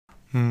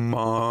My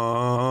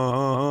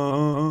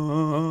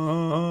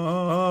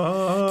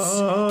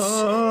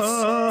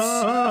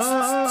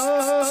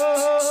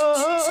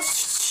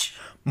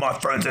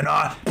friends and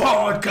I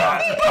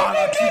podcast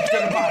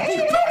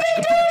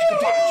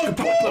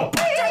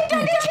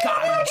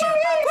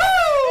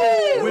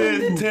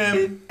with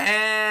Tim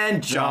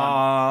and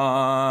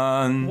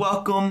John.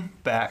 Welcome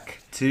back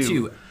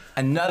to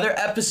another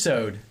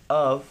episode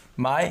of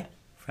My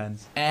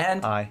Friends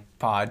and I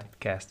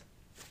Podcast.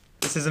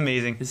 This is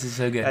amazing. This is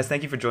so good. Guys,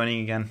 thank you for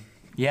joining again.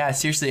 Yeah,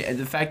 seriously,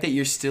 the fact that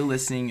you're still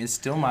listening is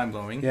still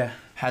mind-blowing. Yeah.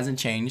 Hasn't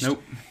changed.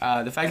 Nope.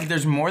 The fact that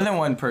there's more than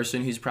one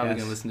person who's probably Yes.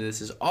 going to listen to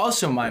this is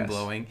also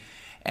mind-blowing.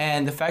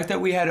 And the fact that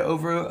we had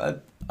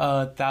over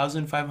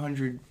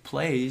 1,500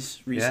 plays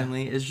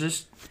recently is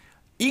just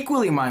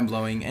equally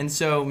mind-blowing. And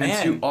so, man.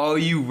 And to all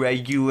you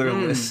regular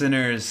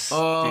listeners,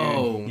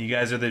 Oh. dude, you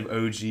guys are the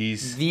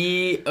OGs.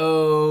 The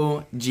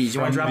OGs. You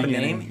From want to drop the a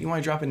beginning. name? You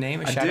want to drop a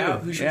name? A I shout do.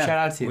 out? Who should we Yeah. shout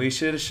out to? We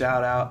should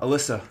shout out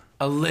Alyssa.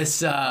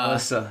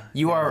 Alyssa.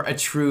 You are a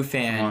true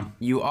fan. Come on.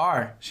 You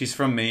are. She's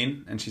from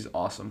Maine and she's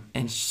awesome.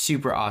 And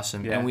super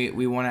awesome. Yeah. And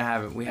we want to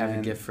have it. We have a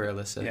And- gift for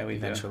Alyssa. Yeah, we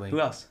eventually. do.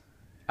 Who else?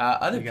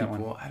 Other You got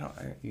people. one. I don't.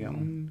 You got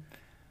one.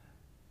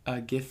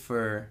 A gift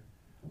for.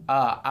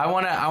 I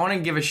wanna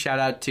give a shout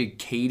out to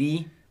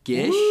Katie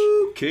Gish.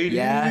 Woo, Katie.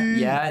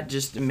 Yeah.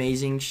 Just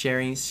amazing,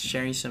 sharing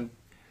some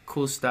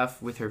cool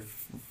stuff with her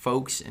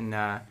folks, and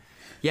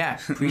yeah,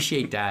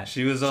 appreciate that.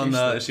 She was on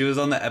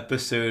the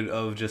episode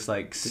of just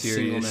like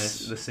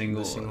singleness. the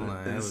singleness.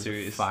 That was a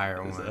serious fire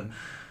it was one.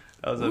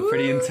 That was a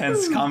pretty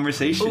intense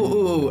conversation.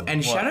 Ooh, and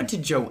What? shout out to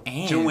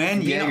Joanne. Joanne,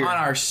 being yeah, on your-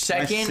 our my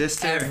second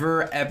sister.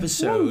 ever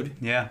episode,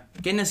 Yeah.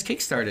 getting us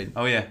kickstarted.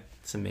 Oh yeah.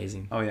 It's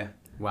amazing. Oh yeah.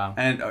 Wow.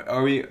 And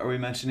are we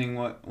mentioning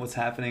what's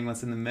happening?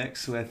 What's in the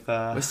mix with?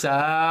 What's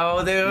up?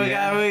 Dude?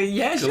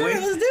 Yeah, sure. we?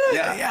 Let's do it.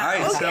 Yeah. All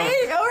right.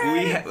 Okay. So all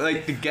right. we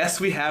like the guests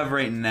we have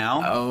right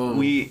now. Oh.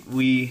 We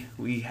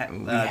have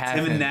Tim him.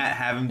 and Nat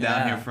have him down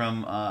Yeah. here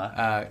from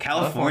California.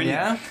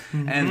 California.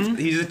 And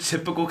he's a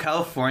typical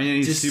Californian.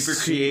 He's Just super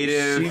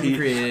creative. super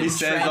creative, He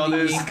says all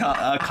those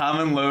trendy.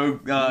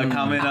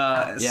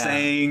 common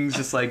sayings,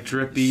 just like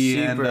drippy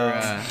Super,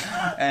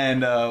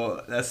 and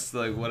that's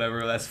like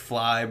whatever. That's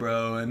fly,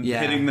 bro, and Yeah.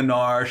 hitting the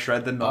gnar,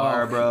 shred the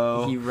gnar,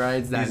 bro. He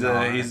rides that. He's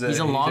gnar. a He's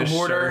a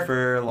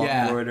longboarder,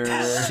 longboarder.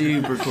 longboarder.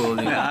 Super cool,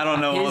 dude. I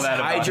don't know all His that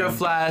about hydro him.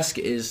 flask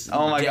is.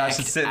 Oh my gosh, it's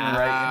decked sitting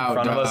right in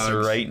front of us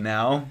dogs. right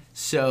now.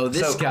 So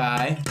this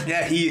guy,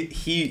 Yeah,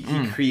 he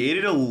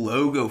created a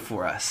logo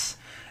for us.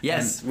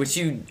 yes, which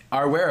you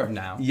are aware of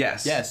now.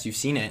 Yes. Yes, you've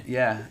seen it.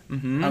 Yeah.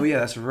 Mhm. Oh yeah,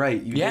 that's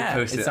right. You Yeah, did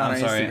post it's it. on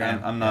I'm our sorry.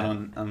 Instagram.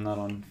 I'm not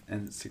on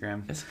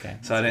Instagram. It's okay.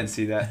 So I didn't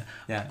see that.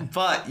 Yeah.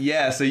 But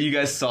yeah, so you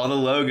guys saw the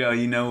logo.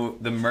 You know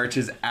the merch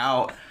is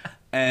out,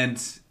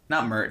 and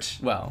not merch.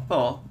 Well.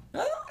 Well,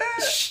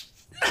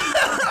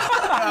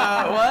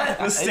 What?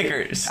 the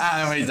stickers. I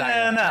don't know what he's talking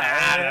No,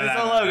 about.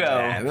 it's a logo.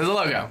 Yeah, there's a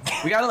logo.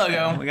 We got a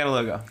logo. We got a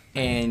logo.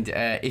 And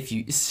if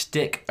you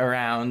stick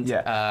around,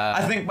 Yeah.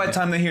 I think by the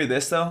time they hear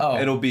this though, Oh.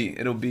 it'll be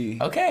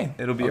okay,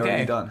 it'll be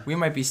already done. We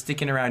might be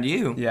sticking around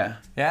you. Yeah.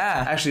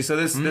 Yeah. Actually, so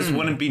this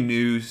wouldn't be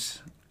news.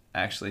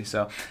 Actually,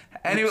 so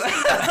anyway.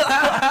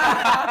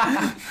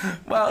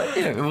 Well,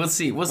 yeah, we'll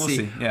see. We'll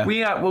see. Yeah.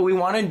 We what we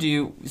want to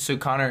do. So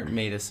Connor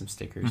made us some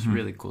stickers,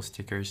 really cool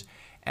stickers,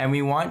 and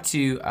we want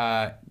to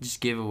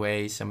just give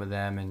away some of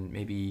them, and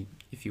maybe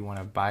if you want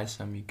to buy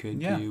some, you could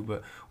do.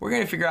 But we're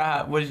gonna figure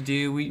out what to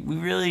do. We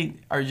really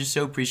are just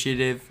so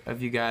appreciative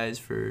of you guys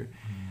for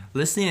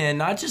listening, and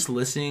not just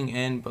listening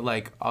in, but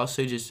like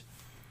also just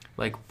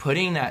like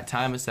putting that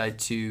time aside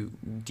to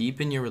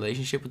deepen your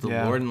relationship with the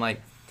Yeah. Lord, and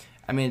like,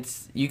 I mean,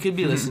 you could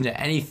be listening to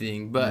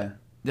anything, but Yeah.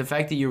 the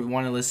fact that you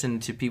want to listen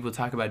to people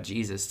talk about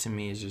Jesus, to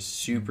me, is just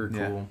super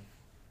cool.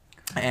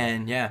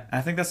 And yeah,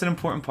 I think that's an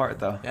important part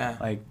though. Yeah.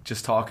 Like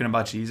just talking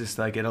about Jesus,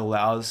 like it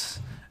allows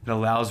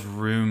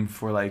room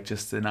for like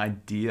just an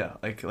idea.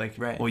 Like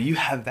Right. well, you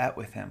have that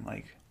with him.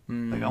 Like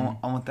I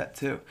want that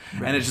too.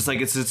 Right. And it's just like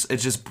it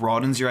just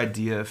broadens your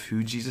idea of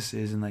who Jesus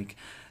is, and like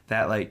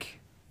that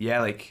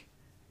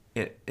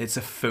it's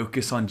a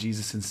focus on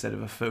Jesus instead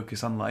of a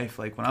focus on life.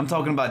 Like when I'm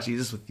talking about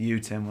Jesus with you,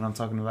 Tim, when I'm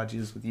talking about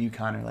Jesus with you,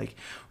 Connor, like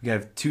we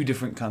have two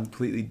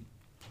completely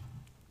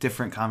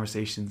different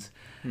conversations,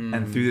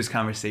 and through those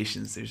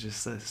conversations there's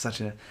just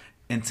such a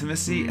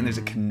intimacy and there's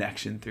a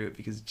connection through it,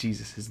 because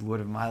Jesus is Lord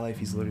of my life,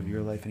 he's Lord of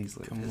your life, and he's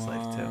Lord of his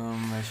life too.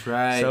 That's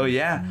right. So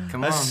yeah,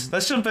 Come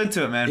let's jump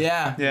into it, man.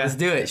 yeah, let's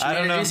do it. Should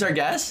we introduce our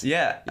guest?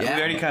 Yeah, we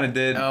already kind of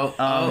did.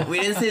 We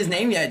didn't say his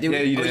name yet, did we?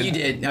 Yeah, you Oh, did. you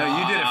did. No,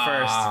 you did it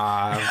first.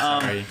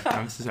 I'm sorry.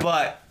 I'm so sorry.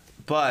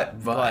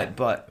 But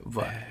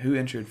But. who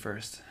entered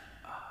first?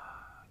 I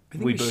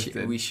think we both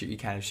did. We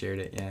kind of shared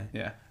it, yeah.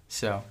 Yeah.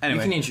 So Anyway.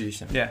 you can introduce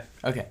him. Yeah.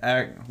 Okay.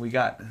 We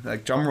got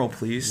like drum roll,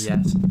 please.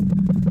 Yes.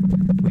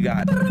 We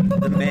got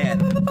the man,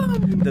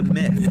 the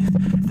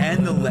myth,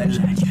 and the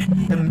legend.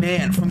 The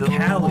man from The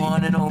Cali,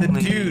 one and only.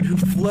 the dude who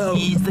flew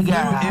He's the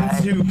guy.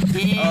 into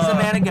He's a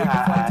man of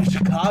God. to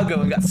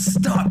Chicago and got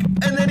stuck,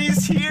 and then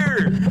he's here.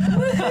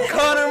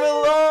 Connor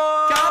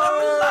Malone. Connor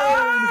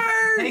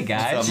Malone. Hey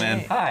guys. What's up,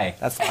 man? Hi.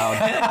 That's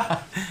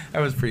loud. That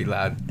was pretty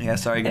loud. Yeah,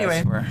 sorry guys.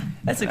 Anyway,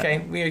 that's okay.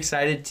 We're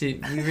excited to.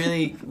 We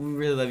really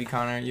love you,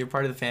 Connor. You're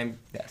part of the fam.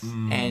 Yes.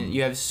 And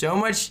you have so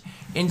much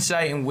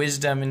insight and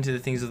wisdom into the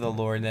things of the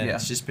Lord that Yeah.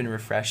 it's just been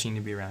refreshing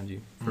to be around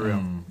you. For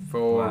real.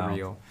 Wow.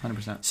 Real.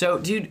 100%. So,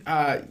 dude,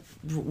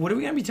 what are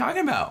we gonna be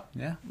talking about?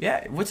 Yeah.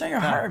 Yeah, what's on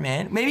your heart,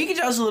 man? Maybe you can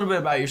tell us a little bit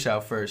about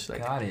yourself first.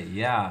 Like, Got it.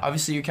 Yeah.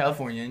 obviously you're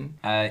Californian.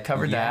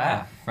 Covered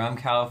yeah, that. From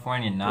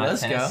California, not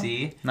Let's go.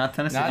 Tennessee. Not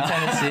Tennessee. Not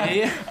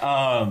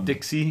Tennessee.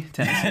 Dixie,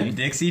 Tennessee.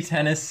 Dixie,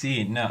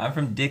 Tennessee. No, I'm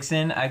from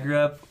Dixon. I grew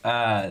up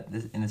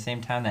in the same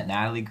town that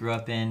Natalie grew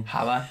up in.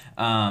 Holla.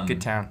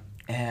 Good town.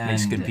 And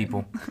Makes good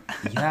people.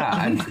 Yeah,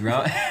 I've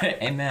grown.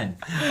 Amen.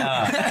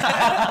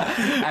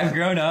 I've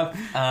grown up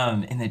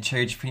in the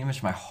church pretty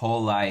much my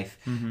whole life.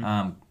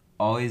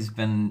 Always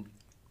been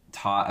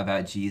taught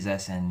about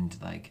Jesus and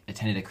like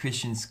attended a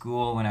Christian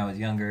school when I was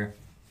younger,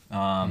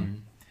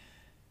 and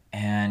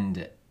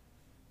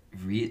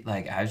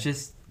I've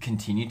just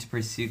continued to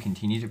pursue,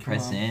 continued to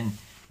press in,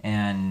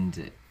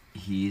 and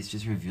He's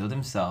just revealed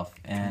Himself.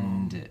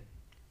 And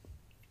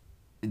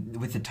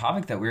with the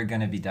topic that we're going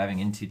to be diving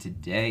into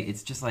today,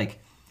 it's just like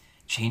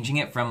changing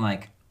it from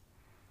like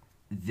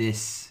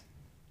this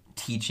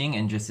teaching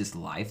and just this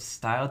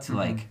lifestyle to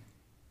like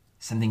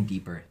something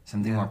deeper,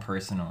 something more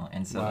personal.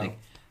 And so like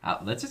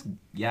let's just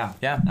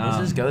let's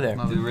just go there.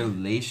 The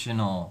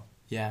relational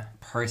Yeah.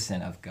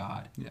 person of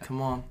God. Yeah.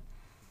 Come on.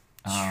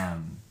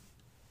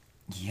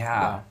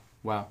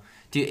 Wow.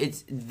 Dude,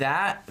 it's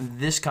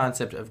this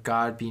concept of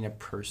God being a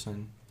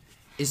person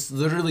is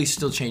literally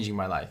still changing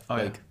my life. Oh,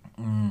 like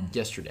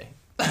yesterday.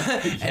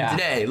 And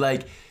today.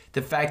 Like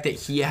the fact that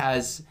He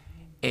has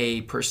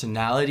a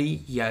personality,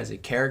 He has a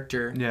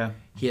character,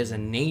 He has a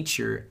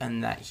nature,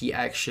 and that He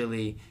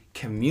actually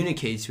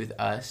communicates with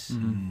us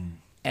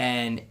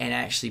and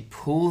actually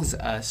pulls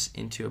us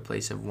into a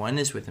place of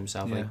oneness with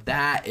Himself. Yeah. Like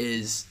that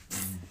is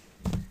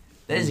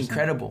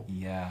incredible.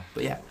 Yeah.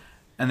 But yeah.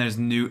 And there's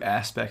new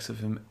aspects of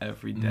Him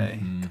every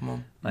day. Come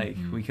on. Like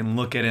we can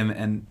look at Him,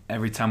 and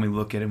every time we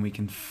look at Him, we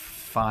can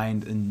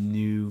find a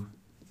new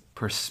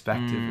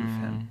perspective of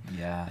Him.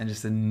 Yeah. And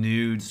just a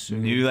new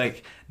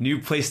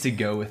place to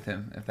go with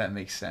Him, if that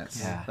makes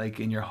sense. Yeah. Like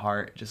in your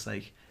heart, just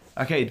like,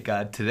 okay,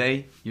 God,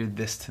 today you're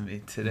this to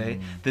me. Today,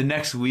 the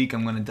next week,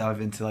 I'm gonna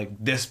dive into like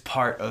this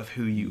part of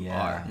who you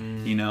are.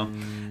 You know,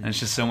 and it's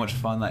just so much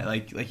fun.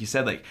 Like you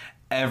said, like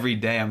every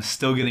day I'm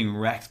still getting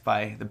wrecked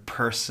by the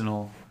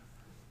personal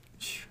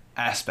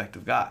aspect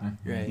of God.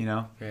 Right. You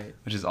know, Right.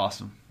 which is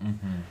awesome.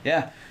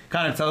 Yeah,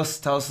 kind of tell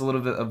us a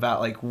little bit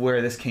about like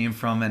where this came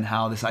from and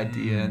how this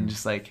idea and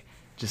just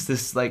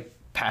this like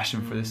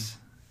passion for this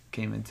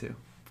came into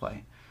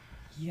play.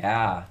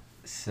 Yeah.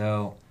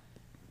 So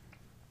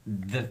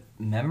the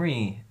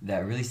memory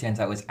that really stands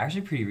out was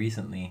actually pretty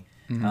recently.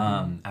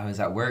 I was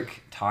at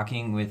work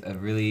talking with a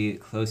really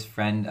close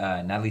friend,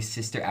 Natalie's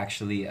sister,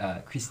 actually,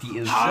 Christy.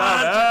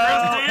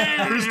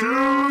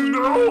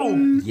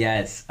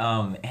 Yes.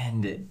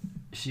 And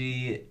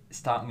she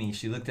stopped me.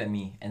 She looked at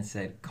me and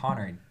said,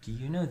 "Connor, do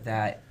you know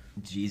that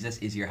Jesus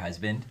is your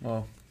husband?"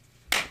 Well,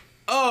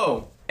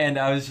 Oh! And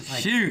I was just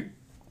like, Shoot!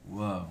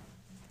 Whoa.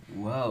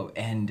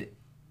 And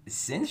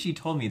since she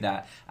told me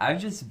that,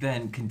 I've just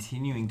been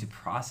continuing to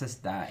process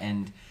that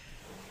and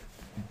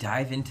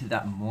dive into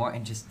that more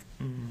and just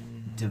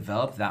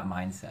develop that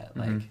mindset.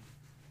 Like,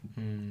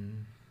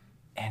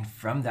 and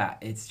from that,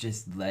 it's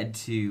just led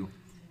to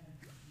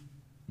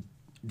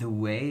the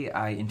way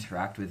I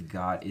interact with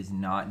God is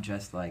not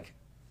just like,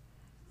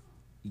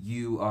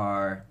 you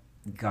are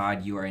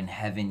God, you are in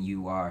heaven,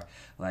 you are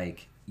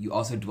like, you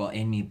also dwell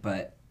in me,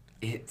 but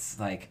it's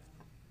like,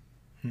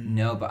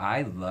 no, but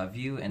I love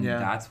you, and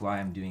that's why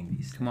I'm doing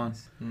these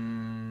things.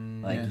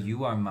 Come on. Like,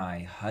 you are my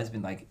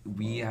husband. Like,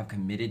 we have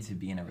committed to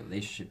be in a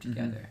relationship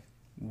together.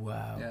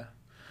 Wow. Yeah.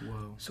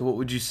 Whoa. So what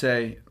would you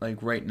say,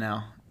 like right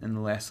now, in the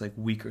last like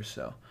week or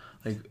so,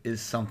 like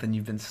is something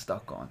you've been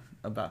stuck on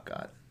about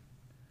God?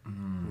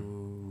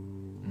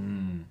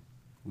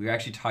 We were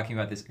actually talking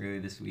about this earlier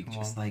this week.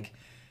 Just like,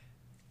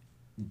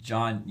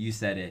 John, you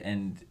said it,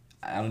 and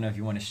I don't know if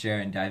you want to share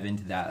and dive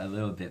into that a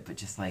little bit, but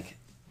just like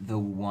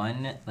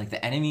the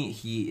enemy,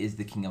 he is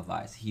the king of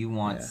lies. He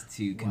wants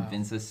to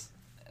convince us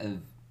of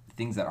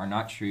things that are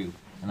not true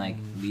and like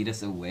lead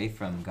us away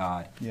from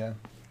God. Yeah.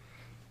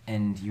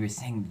 And you were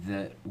saying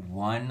the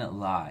one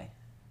lie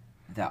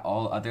that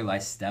all other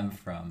lies stem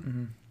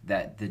from,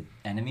 that the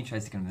enemy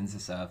tries to convince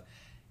us of,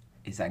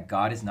 is that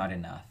God is not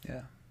enough.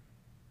 Yeah.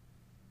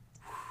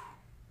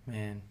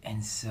 Man.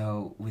 And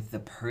so with the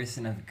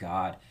person of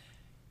God,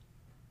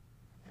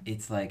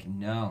 it's like,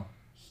 no,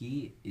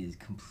 he is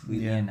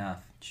completely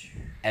enough.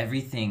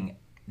 Everything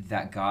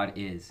that God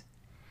is,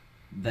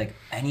 like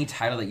any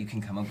title that you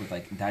can come up with,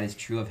 like that is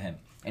true of him.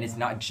 And it's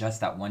not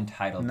just that one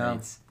title, but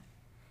it's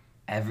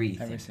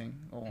everything. Every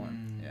single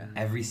one. Yeah.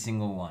 Every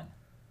single one.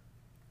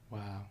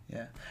 Wow.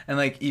 Yeah. And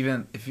like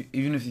even if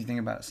you think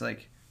about it, so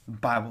like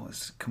Bible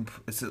is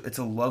it's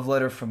a love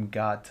letter from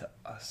God to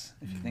us,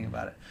 if you think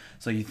about it.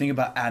 So you think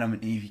about Adam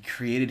and Eve. He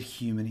created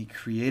human. He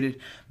created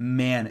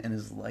man in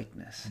his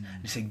likeness.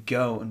 And he said,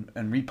 go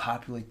and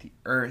repopulate the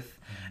earth,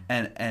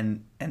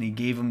 and he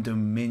gave them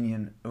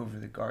dominion over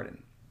the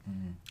garden.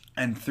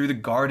 And through the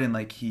garden,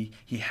 like he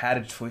had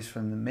a choice for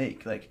them to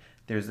make. Like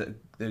there's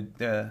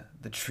the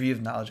tree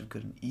of knowledge of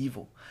good and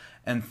evil.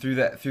 And through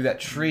that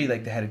tree,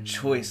 like they had a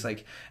choice,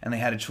 like, and they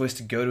had a choice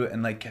to go to it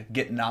and like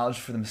get knowledge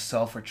for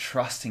themselves or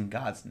trust in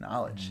God's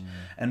knowledge.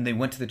 And they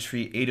went to the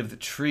tree, ate of the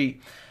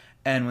tree,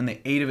 and when they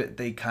ate of it,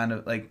 they kind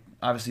of like,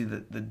 obviously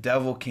the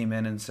devil came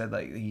in and said,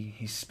 like,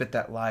 he spit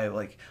that lie of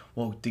like,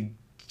 well, did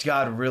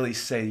God really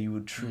say you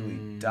would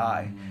truly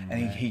die?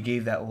 And he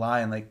gave that lie,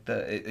 and like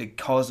it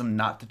caused them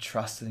not to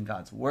trust in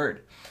God's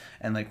word.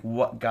 And like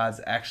what God's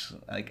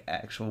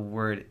actual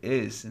word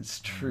is,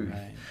 it's truth.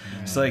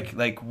 Right. So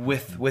like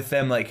with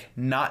them like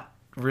not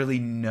really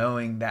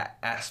knowing that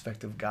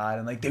aspect of God,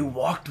 and like they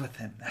walked with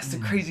him. That's the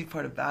crazy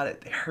part about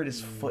it. They heard his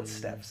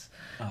footsteps,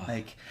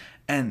 like,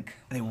 and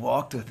they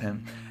walked with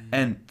him,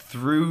 and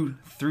through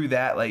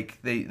that,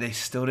 like they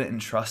still didn't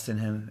trust in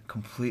him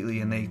completely,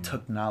 and they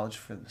took knowledge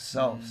for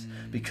themselves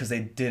because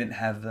they didn't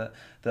have the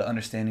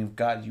understanding of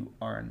God. You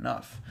are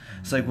enough.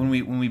 So like when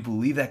we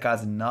believe that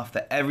God's enough,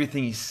 that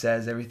everything he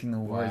says, everything the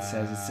word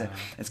says,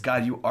 it's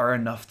God, you are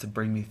enough to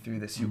bring me through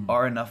this. You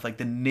are enough. Like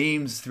the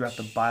names throughout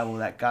the Bible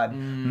that God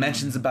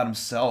mentions about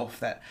himself,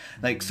 that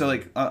like, so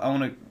like I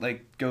want to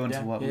like go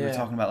into what we were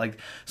talking about. Like,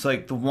 so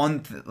like the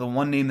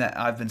one name that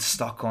I've been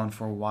stuck on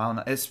for a while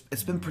now,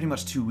 it's been pretty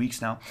much 2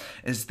 weeks now,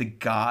 is the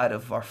God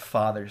of our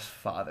father's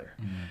father.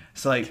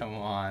 So like, come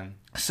on.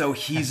 So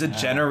he's a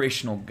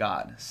generational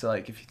God. So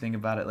like if you think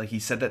about it, like he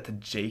said that to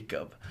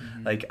Jacob,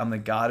 like, I'm the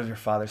God of your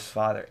father's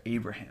father,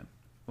 Abraham.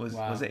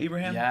 Was it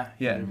Abraham?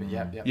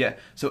 Yeah.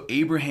 So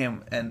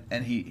Abraham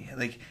and he,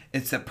 like,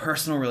 it's that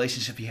personal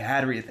relationship he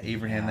had with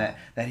Abraham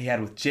that he had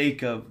with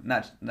Jacob,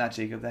 not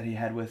Jacob, that he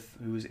had with,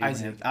 who was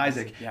Abraham?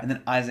 Isaac. And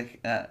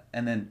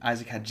then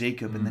Isaac had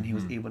Jacob, and then he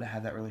was able to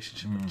have that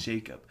relationship with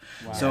Jacob.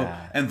 So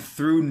and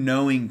through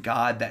knowing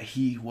God, that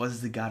he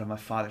was the God of my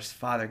father's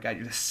father, God,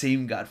 you're the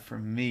same God for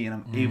me, and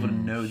I'm able to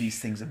know these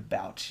things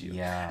about you.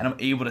 And I'm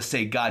able to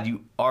say, God,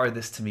 you are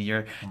this to me.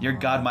 You're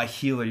God, my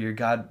healer. You're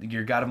God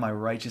of my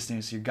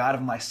righteousness. You're God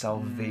of my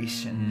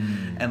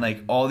salvation. And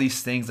like all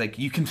these things, like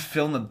you can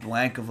fill in the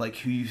blank of like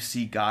who you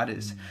see God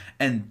is,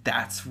 and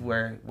that's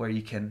where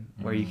you can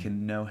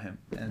know him.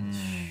 And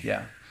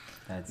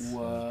that's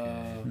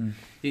whoa,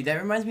 dude,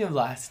 that reminds me of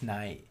last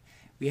night.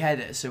 We had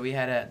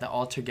the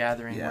altar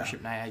gathering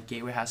worship night at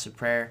Gateway House of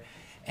Prayer,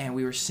 and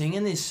we were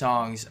singing these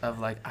songs of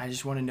like, I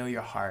just want to know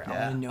your heart. I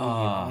want to know you.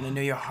 I want to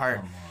know your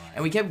heart.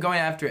 And we kept going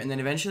after it, and then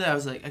eventually I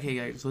was like, okay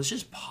guys, let's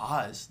just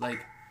pause.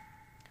 Like,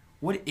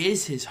 what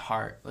is his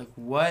heart?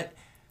 What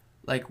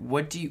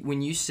do you,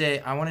 when you say,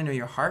 I want to know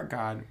your heart,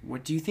 God,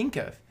 what do you think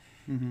of?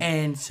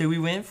 And so we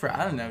went for,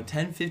 I don't know,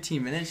 10,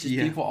 15 minutes, just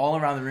people all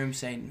around the room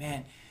saying,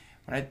 man,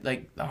 when I,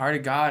 like, the heart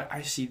of God,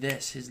 I see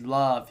this, his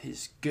love,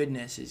 his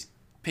goodness, his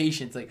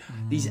patience, like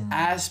these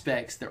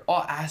aspects, they're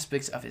all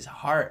aspects of his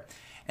heart.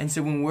 And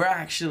so when we're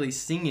actually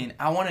singing,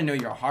 I want to know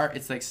your heart,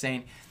 it's like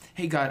saying,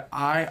 hey God,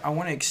 I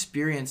want to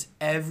experience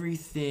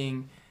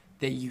everything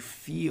that you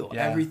feel,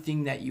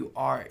 everything that you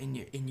are in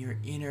your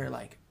inner,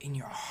 like in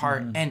your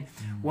heart. And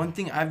one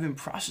thing I've been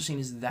processing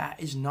is that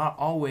is not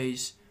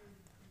always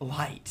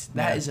light.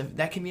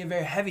 That can be a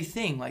very heavy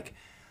thing. Like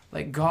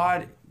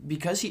God,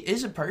 because he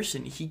is a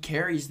person, he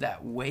carries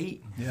that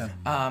weight.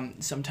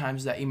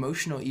 Sometimes that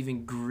emotional,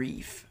 even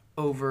grief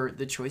over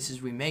the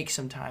choices we make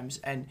sometimes.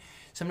 And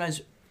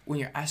sometimes when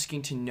you're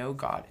asking to know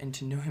God and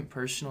to know him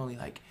personally,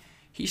 like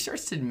he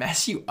starts to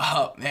mess you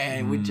up,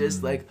 man, with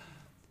just like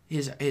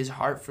his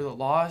heart for the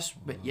lost,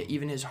 but yet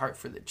even his heart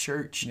for the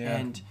church.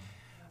 And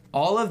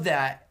all of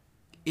that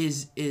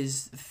is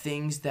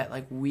things that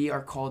like we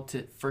are called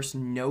to first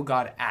know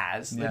God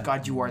as, like,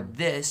 God, you are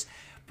this,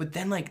 but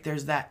then like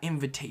there's that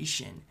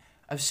invitation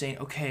of saying,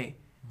 okay,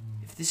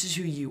 if this is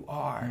who you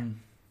are,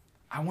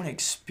 I want to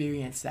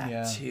experience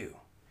that too.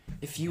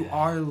 If you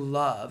are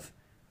love,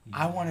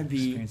 I want to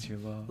be experience your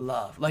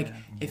love. Like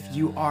if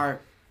you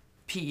are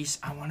peace,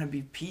 I want to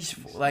be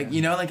peaceful. Like,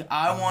 you know, like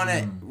I want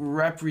to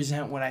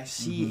represent what I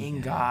see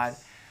in God.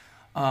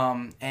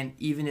 And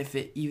even if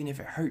it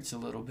hurts a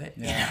little bit,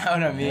 you know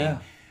what I mean?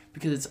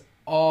 Because it's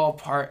all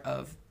part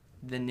of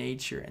the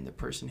nature and the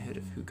personhood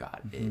of who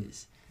God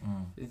is.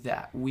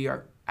 That we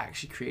are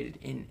actually created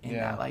in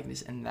that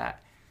likeness, and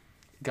that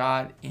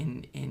God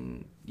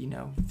in you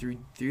know,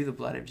 through the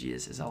blood of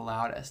Jesus has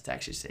allowed us to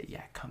actually say,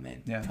 come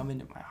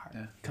into my heart.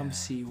 Come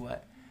see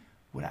what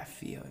I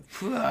feel.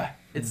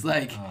 It's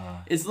like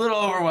it's a little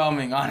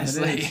overwhelming,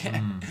 honestly.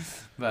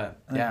 But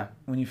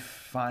when you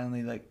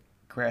finally like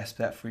grasp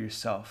that for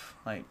yourself,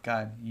 like,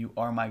 God, you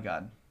are my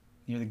God.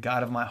 You're the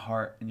God of my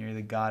heart, and you're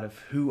the God of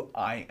who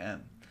I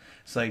am.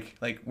 It's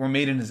like we're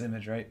made in his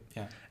image, right?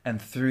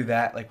 And through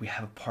that, like, we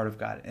have a part of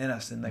God in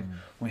us, and like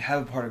when we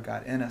have a part of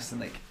God in us, and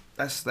like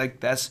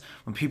that's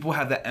when people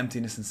have that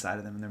emptiness inside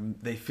of them, and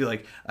they feel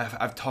like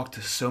I've talked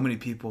to so many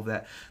people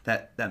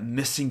that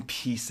missing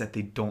piece that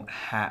they don't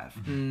have,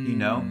 you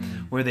know,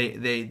 where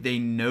they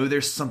know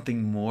there's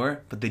something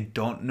more, but they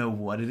don't know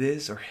what it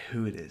is or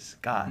who it is,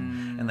 God,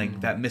 and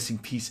like that missing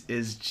piece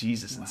is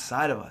Jesus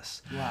inside of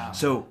us. Wow.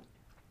 So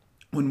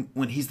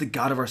when he's the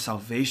God of our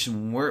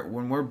salvation,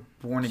 when we're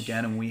born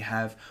again and when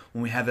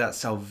we have that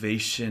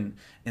salvation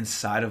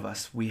inside of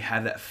us, we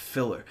have that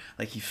filler.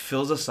 Like he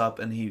fills us up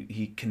and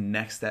he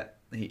connects that.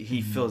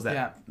 He fills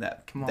that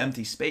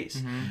empty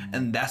space,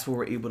 and that's where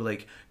we're able to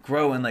like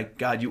grow and like,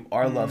 God, you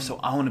are love,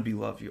 so I want to be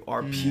love. You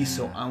are peace,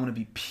 so I want to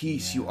be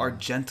peace. You are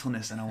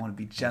gentleness, and I want to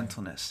be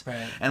gentleness.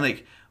 Right. And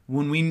like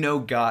when we know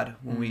God,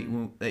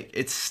 when like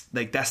it's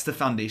like that's the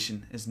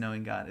foundation, is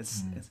knowing God.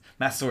 It's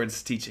Matt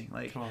Sword's teaching.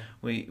 Like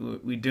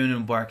we do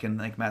embark, and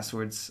like Matt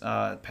Sword's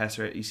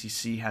pastor at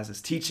ECC has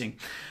this teaching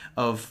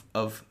of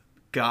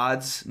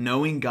God's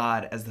knowing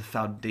God as the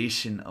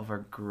foundation of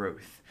our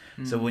growth.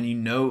 So when you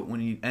know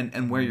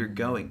and where you're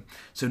going,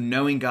 so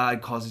knowing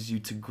God causes you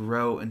to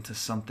grow into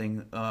something.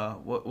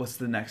 What's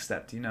the next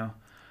step? Do you know?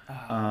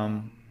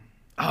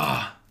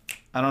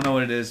 I don't know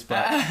what it is,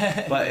 but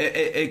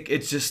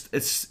it's just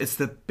it's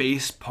the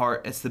base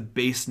part. It's the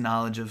base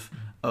knowledge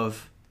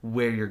of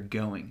where you're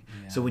going.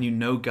 Yeah. So when you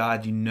know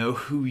God, you know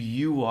who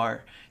you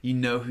are. You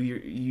know who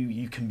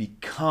you can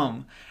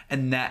become,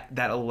 and that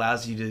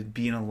allows you to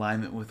be in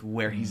alignment with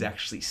where He's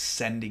actually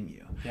sending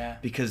you. Yeah.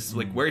 Because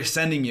like where He's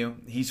sending you,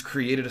 He's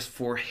created us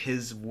for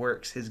His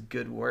works, His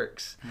good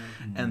works,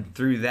 and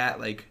through that,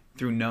 like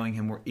through knowing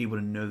Him, we're able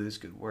to know those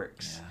good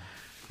works.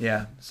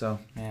 Yeah. So.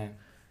 Man.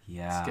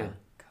 Yeah. That's good.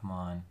 Come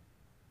on.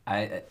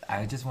 I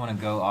just want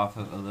to go off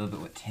of a little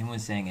bit what Tim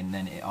was saying, and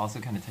then it also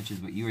kind of touches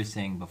what you were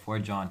saying before,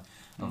 John,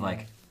 of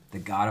like the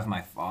God of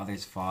my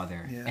father's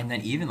father. Yeah. And then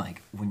even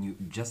like when you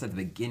just at the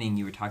beginning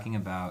you were talking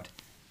about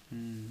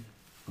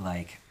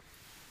like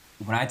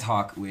when I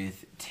talk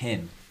with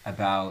Tim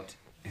about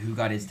who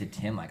God is to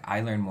Tim, like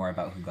I learn more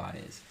about who God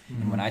is.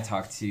 And when I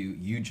talk to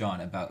you, John,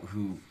 about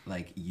who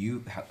like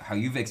you how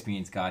you've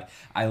experienced God,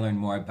 I learn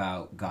more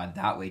about God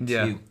that way too.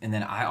 Yeah. And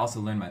then I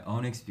also learn my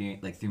own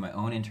experience, like through my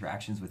own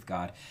interactions with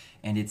God.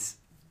 And it's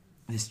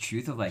this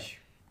truth of like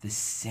the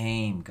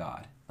same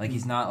God. Like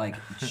He's not like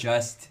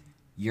just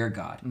your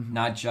God,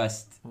 not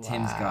just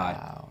Tim's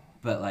God,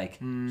 but like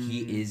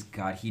He is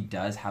God. He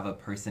does have a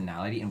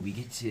personality, and we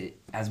get to,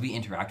 as we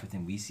interact with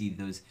Him, we see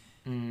those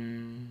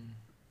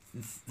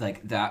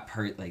like that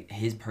like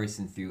His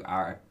person through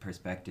our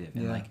perspective.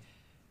 And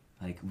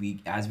like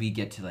we, as we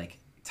get to like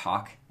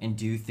talk and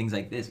do things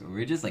like this, where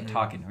we're just like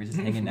talking, we're just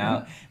hanging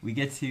out, we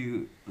get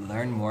to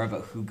learn more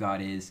about who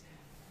God is,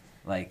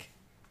 like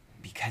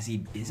because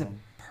He is a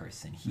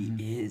person. He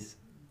is,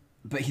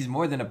 but He's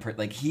more than a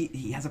like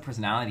he has a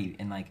personality,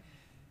 and like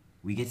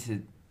we get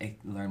to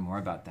learn more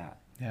about that.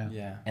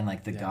 Yeah. And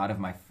like the God of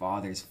my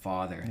father's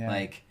father,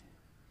 like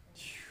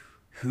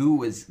who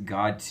was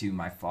God to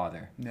my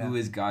father? Who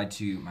is God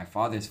to my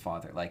father's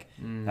father? Like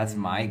that's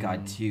my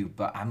God too,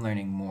 but I'm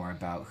learning more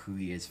about who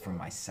He is for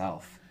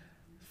myself.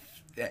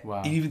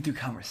 Wow. Even through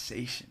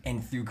conversation.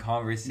 And through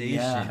conversation.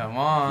 Yeah. Come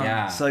on.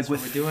 Yeah. So like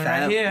with doing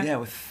right here. Yeah,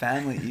 with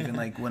family, even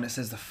like when it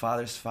says the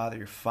father's father,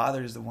 your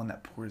father is the one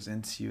that pours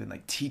into you and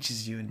like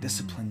teaches you and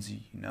disciplines you,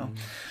 you know?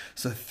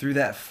 So through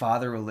that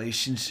father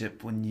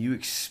relationship, when you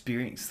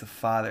experience the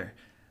Father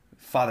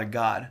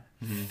God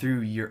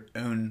through your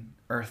own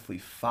earthly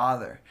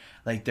father,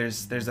 like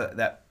there's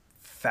that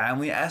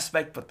family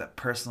aspect, but that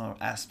personal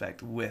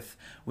aspect with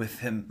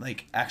Him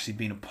like actually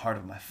being a part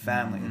of my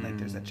family, and like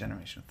there's that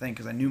generational thing,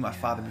 because I knew my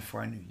father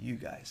before I knew you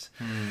guys,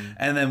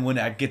 and then when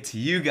I get to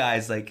you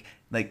guys, like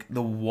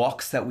the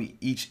walks that we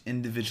each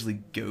individually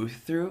go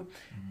through,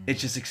 it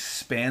just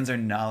expands our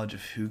knowledge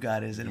of who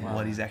God is and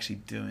what He's actually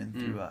doing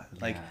through us,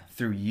 like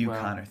through you,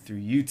 Connor, through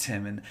you,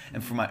 Tim,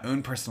 and for my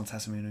own personal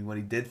testimony, what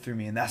He did through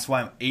me. And that's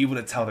why I'm able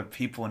to tell other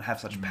people and have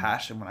such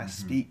passion when I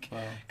speak,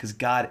 because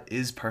God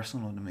is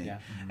personal to me,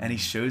 and He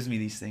shows me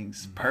these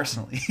things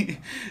personally.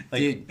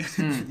 Like,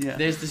 dude,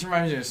 this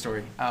reminds me of a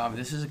story.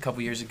 This is a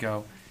couple years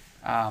ago,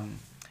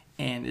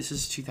 and this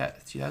is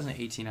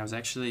 2018. I was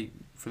actually,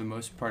 for the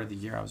most part of the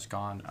year, I was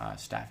gone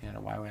staffing at a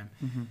YWAM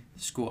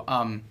school.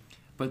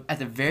 But at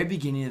the very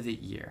beginning of the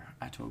year,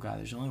 I told God,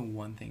 there's only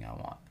one thing I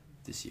want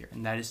this year,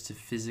 and that is to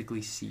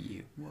physically see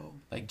You. Whoa.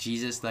 Like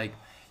Jesus, like,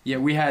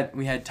 we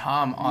had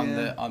Tom on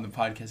the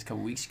podcast a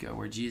couple weeks ago,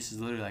 where Jesus is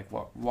literally like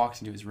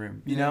walks into His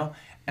room, you know?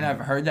 And I've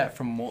heard that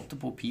from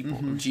multiple people,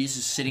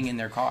 Jesus sitting in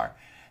their car.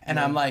 And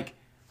I'm like,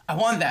 I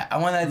want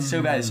that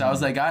so bad. So I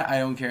was like, God, I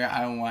don't care.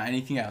 I don't want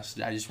anything else.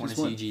 I just want to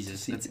see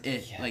Jesus. That's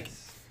it. Yes. Like,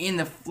 in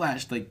the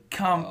flesh, like,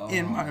 come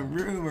in my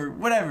room or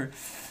whatever.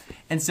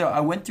 And so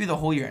I went through the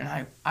whole year,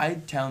 and I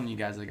telling you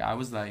guys, like, I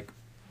was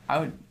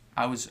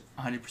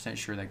 100%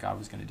 sure that God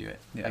was going to do it.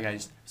 Like, I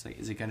was like,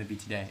 is it going to be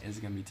today? Is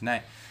it going to be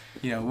tonight?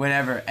 You know,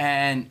 whenever.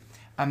 And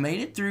I made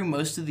it through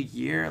most of the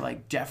year,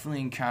 like,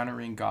 definitely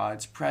encountering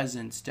God's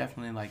presence,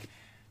 definitely, like,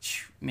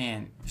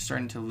 man,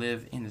 starting to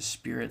live in the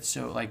Spirit.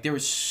 So like there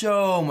was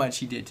so much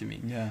he did to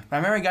me. Yeah. But I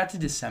remember I got to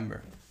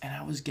December and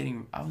I was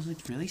like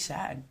really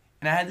sad.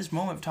 And I had this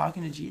moment of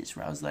talking to Jesus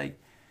where I was like,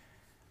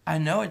 I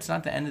know it's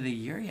not the end of the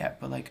year yet,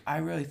 but like I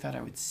really thought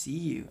I would see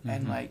you.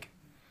 And like,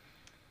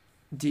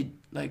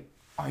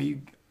 are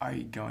you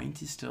going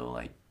to still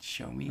like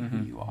show me who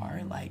you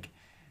are? Like,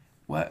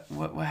 what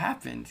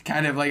happened?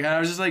 Kind of like I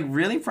was just like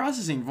really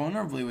processing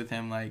vulnerably with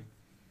him. Like,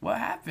 what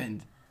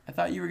happened? I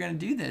thought you were gonna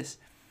do this.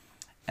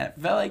 And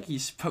it felt like he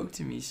spoke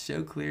to me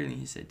so clearly.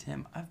 He said,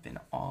 Tim, I've been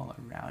all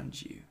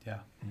around you. Yeah.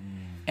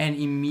 And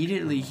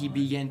immediately he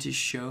began to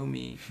show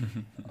me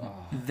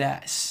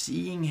that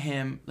seeing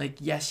him, like,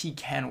 yes, he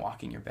can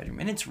walk in your bedroom.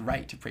 And it's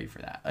right to pray for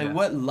that. Like,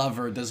 what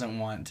lover doesn't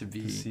want to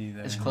be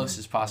as close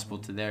as possible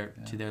to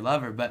their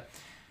lover?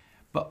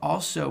 But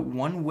also,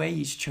 one way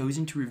he's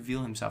chosen to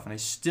reveal himself, and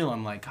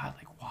I'm like, God,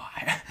 like,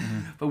 why?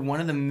 But one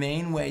of the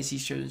main ways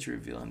he's chosen to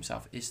reveal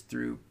himself is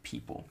through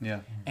people. Yeah.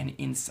 And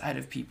inside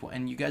of people.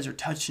 And you guys are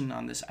touching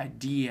on this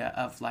idea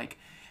of, like,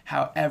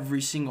 how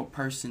every single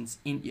person's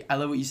I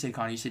love what you said,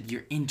 Connor. You said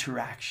your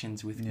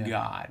interactions with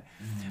God.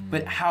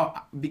 But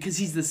how, because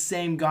he's the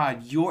same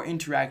God, your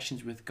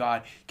interactions with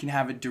God can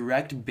have a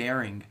direct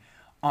bearing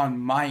on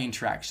my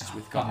interactions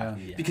with God.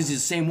 Because he's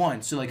the same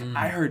one. So, like,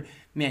 I heard,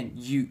 man,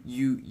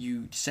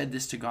 you said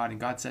this to God and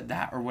God said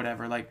that or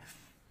whatever. Like,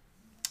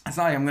 it's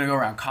not like I'm going to go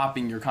around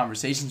copying your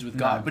conversations with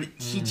God, but it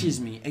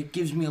teaches me. It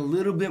gives me a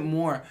little bit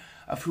more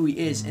of who he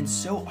is. And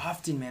so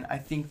often, man, I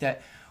think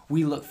that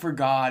we look for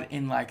God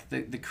in like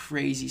the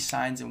crazy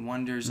signs and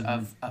wonders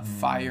of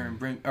fire and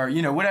brim, or,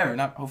 you know, whatever.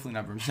 Hopefully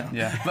not brimstone.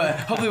 Yeah. But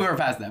hopefully we're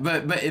past that.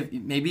 But if,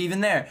 maybe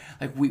even there,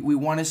 like we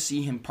want to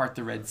see him part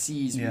the Red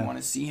Seas. We want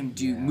to see him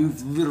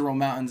move literal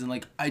mountains, and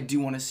like I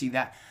do want to see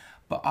that.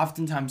 But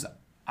oftentimes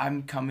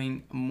I'm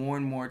coming more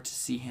and more to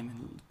see him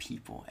in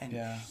people, and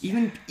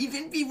even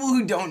people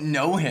who don't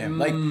know him.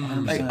 Like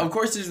of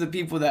course there's the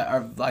people that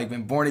are like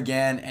been born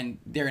again and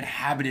they're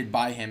inhabited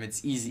by him.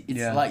 It's easy.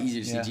 It's a lot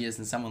easier to see Jesus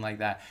than someone like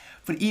that.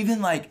 But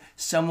even like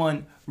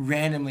someone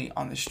randomly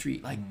on the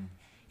street, like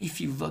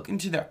if you look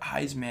into their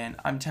eyes, man,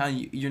 I'm telling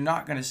you, you're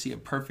not gonna see a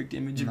perfect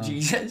image of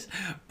Jesus,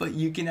 but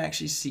you can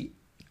actually see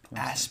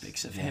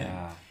aspects of him.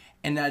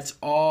 And that's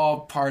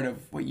all part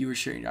of what you were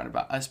sharing, John,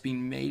 about us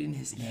being made in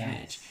his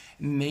image.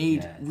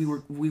 We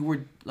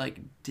were like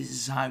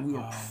designed, we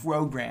were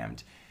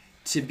programmed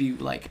to be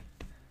like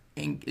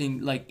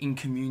in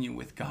communion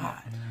with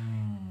God.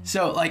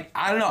 So like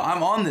I don't know,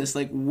 I'm on this,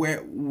 like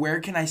where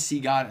can I see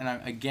God? And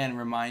I'm again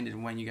reminded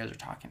when you guys are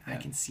talking, I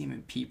can see him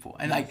in people.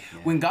 And like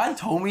when God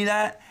told me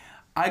that,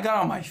 I got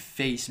on my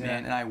face,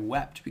 man, and I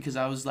wept because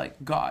I was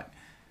like, God,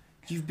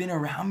 you've been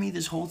around me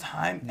this whole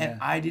time,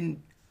 and I didn't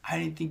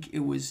think it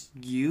was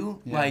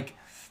you. Like,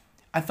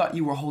 I thought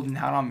you were holding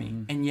out on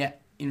me. And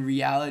yet, in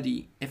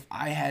reality, if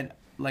I had,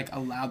 like,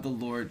 allowed the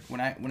Lord, when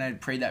I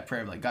had prayed that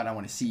prayer of, like, God, I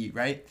want to see you,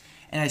 right?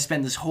 And I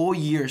spent this whole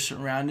year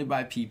surrounded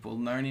by people,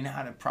 learning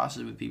how to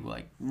process with people,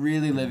 like,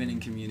 really living in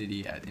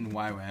community in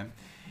YWAM.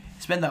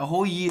 Spent that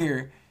whole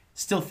year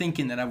still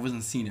thinking that I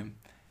wasn't seeing him.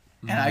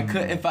 And I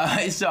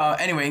could, so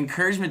anyway,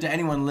 encouragement to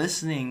anyone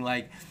listening,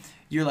 like,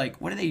 you're like,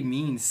 what do they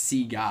mean,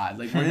 see God?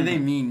 Like, what do they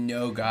mean,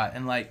 know God?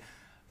 And, like,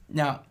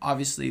 now,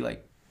 obviously,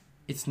 like,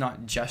 it's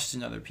not just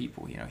in other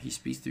people, you know, he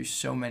speaks through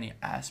so many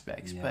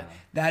aspects, but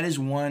that is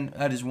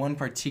one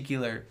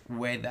particular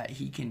way that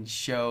he can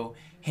show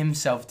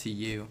himself to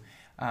you,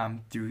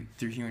 through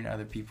hearing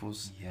other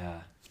people's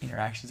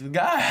interactions with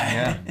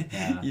God,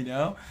 you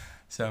know?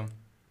 So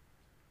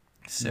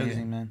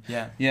amazing, man.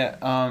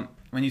 Yeah.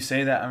 When you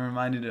say that, I'm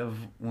reminded of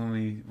when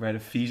we read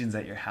Ephesians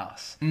at your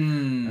house.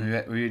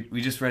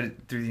 We just read it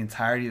through the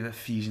entirety of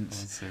Ephesians.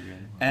 That's so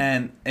good.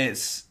 And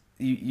it's,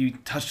 you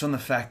touched on the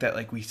fact that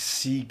like we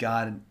see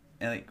God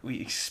and like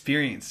we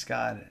experience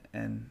God,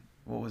 and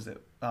what was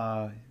it?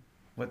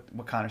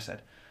 What Connor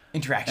said.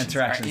 Interactions.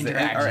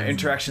 Our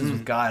interactions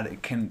with God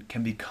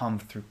can become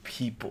through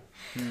people.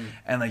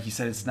 And like you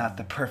said, it's not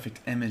the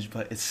perfect image,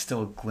 but it's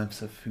still a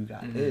glimpse of who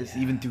God is,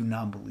 even through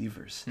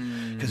non-believers,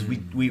 because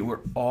we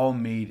were all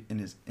made in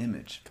His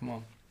image. Come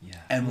on.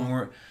 And when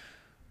we're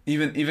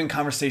even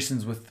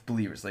conversations with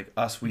believers like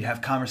us, we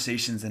have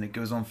conversations and it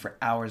goes on for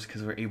hours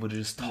because we're able to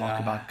just talk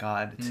about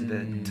God to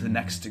the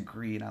next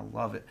degree, and I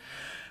love it.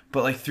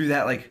 But like through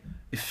that, like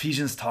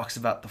Ephesians talks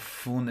about the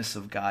fullness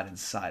of God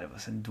inside of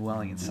us and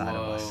dwelling inside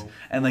of us,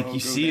 and like you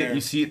see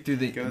it through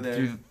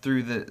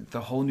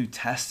the whole New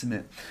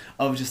Testament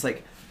of just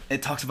like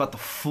it talks about the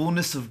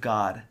fullness of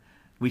God.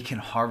 We can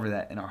harbor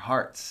that in our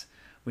hearts.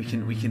 We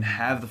can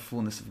have the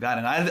fullness of God,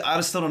 and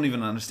I still don't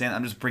even understand.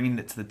 I'm just bringing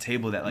it to the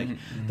table that like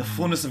the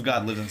fullness of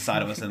God lives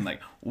inside of us, and like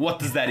what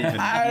does that even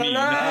mean?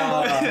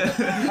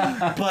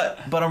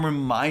 but I'm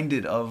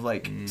reminded of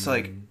like so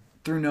like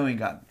through knowing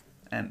God,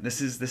 and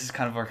this is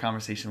kind of our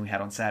conversation we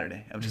had on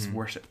Saturday of just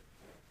worship.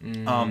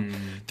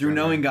 Through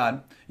knowing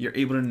God, you're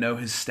able to know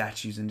His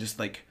statutes and just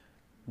like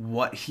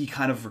what He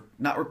kind of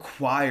not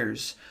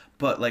requires,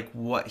 but like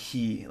what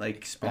he like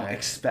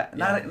expect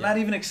not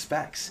even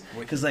expects,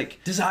 because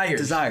like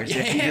desires.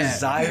 Yeah. He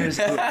desires,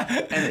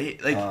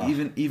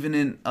 and even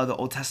in the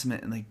Old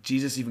Testament, and like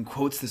Jesus even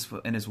quotes this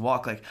in his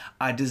walk, like,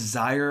 I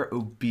desire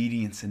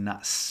obedience and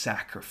not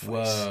sacrifice.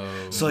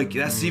 Whoa. So like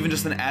that's even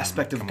just an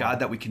aspect of God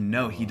that we can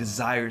know. He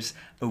desires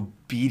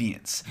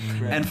obedience.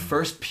 And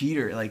First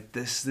Peter, like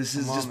this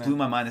blew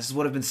my mind. This is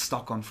what I've been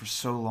stuck on for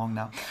so long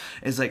now.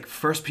 Is like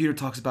First Peter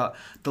talks about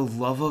the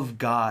love of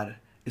God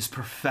is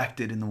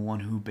perfected in the one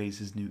who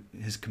obeys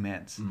his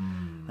commands.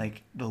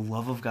 Like the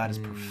love of God is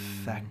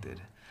perfected.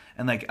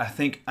 And like I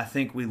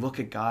think we look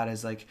at God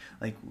as like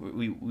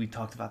we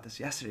talked about this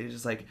yesterday. It's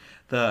just like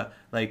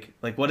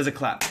like what is a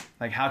clap?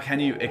 Like how can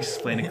you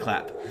explain a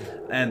clap?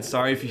 And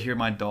sorry if you hear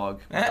my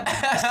dog.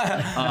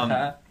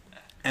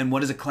 And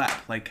what is a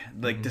clap? Like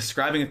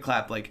describing a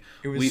clap, like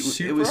it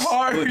was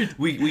hard.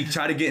 We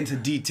try to get into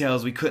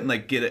details. We couldn't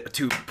like get it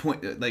to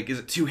point. Like, is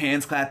it two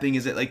hands clapping?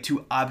 Is it like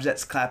two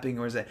objects clapping?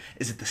 Or is it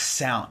the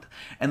sound?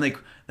 And like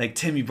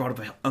Tim, you brought up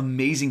an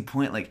amazing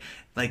point. Like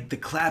the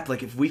clap.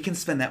 Like if we can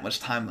spend that much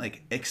time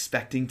like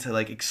expecting to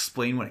like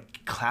explain what a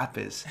clap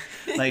is,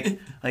 like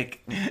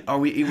are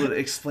we able to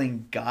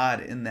explain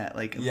God in that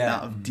like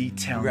amount of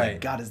detail? Right.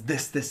 Like God is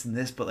this and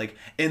this, but like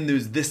in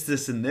there's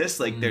this and this,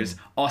 like there's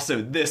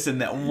also this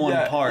and that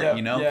one part,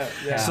 you know?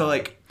 Yeah. So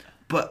like,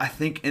 but I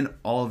think in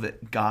all of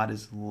it, God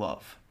is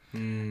love.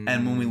 And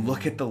when we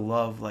look at the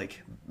love,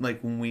 like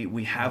when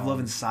we have love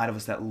inside of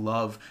us, that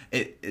love,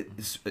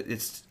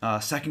 it's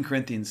 2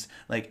 Corinthians,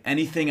 like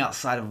anything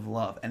outside of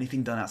love,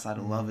 anything done outside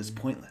of love is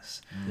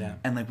pointless.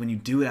 And like when you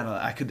do it out of,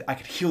 I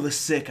could heal the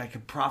sick, I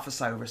could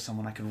prophesy over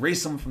someone, I could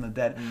raise someone from the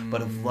dead,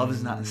 but if love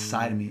is not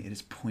inside of me, it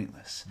is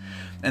pointless.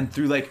 And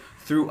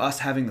through us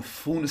having the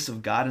fullness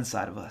of God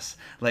inside of us,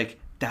 like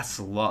that's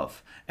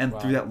love. And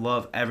through that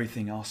love,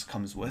 everything else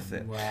comes with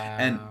it.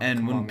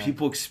 And when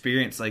people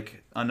experience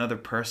like another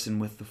person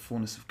with the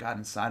fullness of God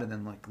inside of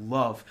them, like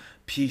love,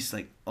 peace,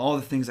 like all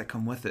the things that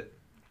come with it,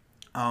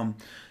 love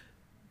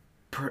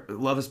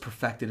is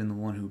perfected in the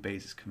one who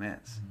obeys his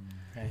commands.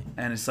 Right.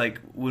 And it's like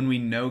when we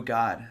know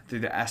God through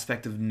the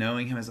aspect of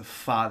knowing him as a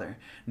father,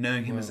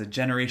 knowing him as a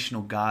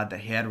generational God, that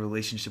he had a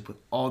relationship with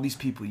all these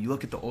people. You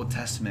look at the Old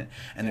Testament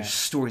and there's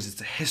stories.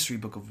 It's a history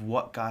book of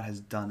what God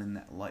has done in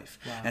that life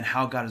and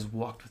how God has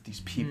walked with these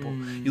people.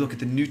 You look at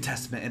the New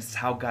Testament and it's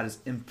how God is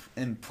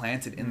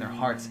implanted in their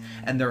hearts,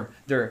 and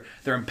they're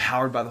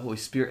empowered by the Holy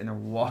Spirit, and they're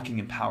walking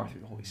in power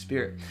through the Holy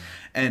Spirit.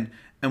 And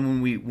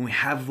when we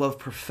have love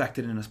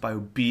perfected in us by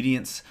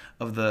obedience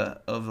of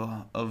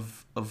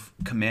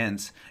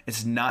commands,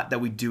 it's not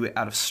that we do it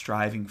out of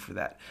striving for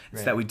that.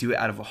 It's that we do it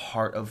out of a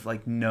heart of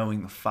like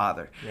knowing the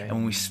Father. And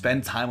when we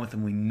spend time with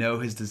him, we know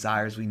his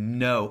desires. We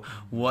know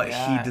what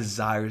he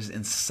desires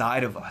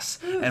inside of us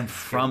and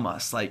from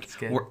us. Like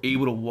we're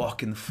able to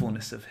walk in the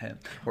fullness of him.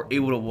 We're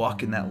able to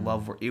walk in that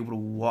love. We're able to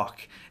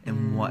walk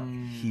in what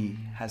he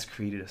has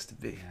created us to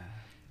be.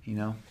 You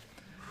know?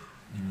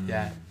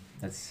 Yeah.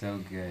 That's so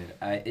good.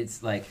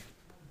 It's like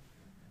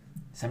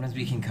sometimes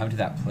we can come to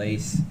that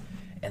place,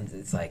 and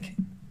it's like,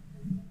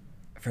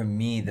 for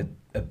me,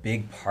 a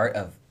big part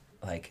of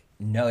like,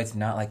 no, it's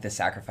not like the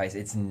sacrifice.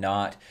 It's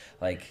not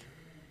like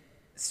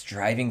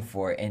striving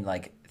for it and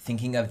like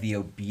thinking of the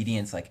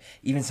obedience. Like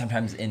even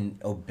sometimes in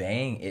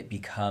obeying, it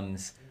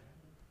becomes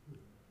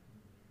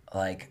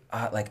like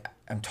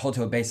I'm told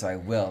to obey, so I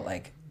will.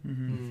 Like,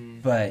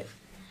 but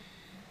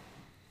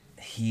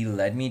he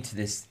led me to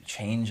this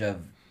change of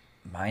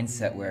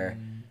mindset where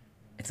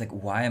it's like,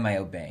 why am I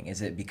obeying?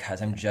 Is it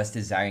because I'm just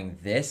desiring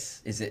this?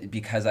 Is it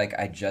because like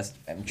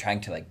I'm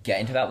trying to like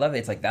get into that love?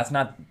 It's like that's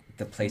not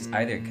the place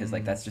either, because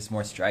like that's just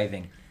more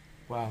striving.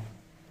 Wow.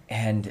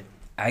 And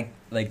I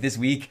like this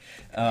week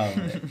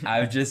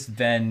I've just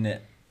been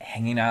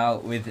hanging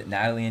out with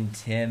Natalie and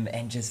Tim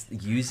and just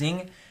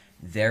using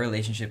their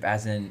relationship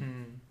as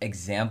an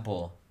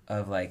example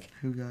of like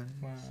Who God is.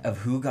 Wow. of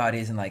who God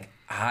is, and like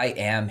I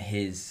am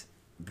his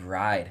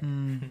bride.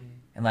 And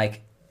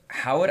like,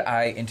 how would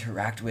I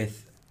interact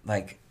with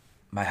like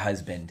my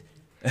husband?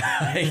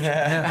 Like,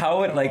 how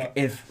would like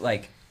if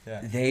like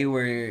they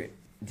were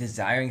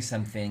desiring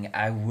something,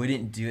 I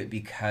wouldn't do it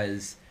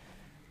because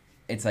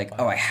it's like,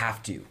 oh, I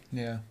have to.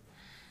 Yeah.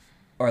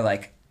 Or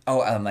like,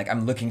 oh,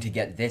 I'm looking to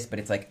get this, but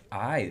it's like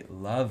I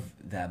love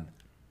them.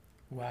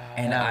 Wow.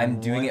 And I'm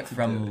doing it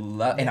from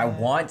love, and I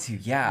want to,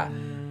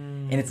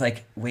 And it's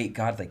like, wait,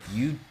 God, like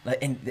you, like,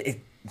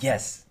 and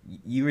yes,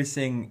 you were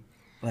saying,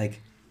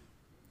 like,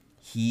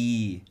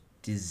 he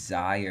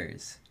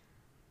desires,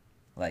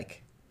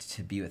 like,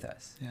 to be with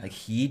us. Yeah. Like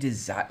he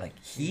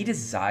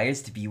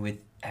desires to be with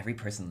every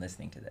person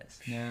listening to this.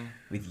 Yeah.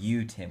 With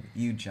you, Tim. With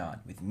you, John.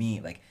 With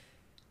me. Like,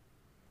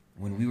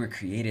 when we were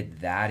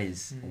created, that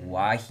is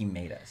why he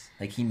made us.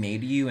 Like, he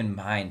made you in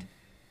mind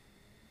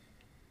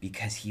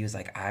because he was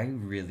like, I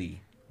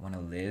really want to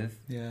live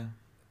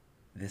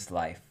this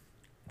life,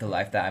 the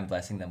life that I'm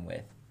blessing them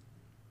with.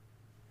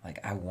 Like,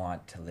 I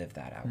want to live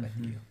that out with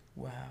you.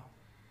 Wow,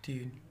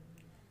 dude.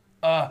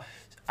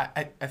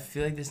 I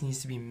feel like this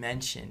needs to be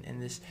mentioned,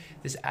 and this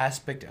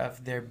aspect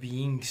of there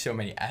being so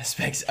many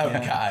aspects of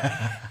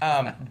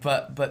God.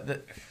 But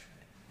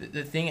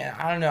the thing,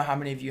 I don't know how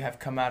many of you have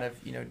come out of,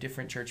 you know,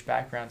 different church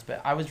backgrounds,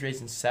 but I was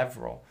raised in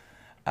several.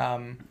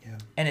 And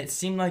it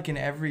seemed like in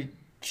every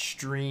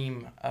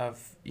stream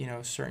of, you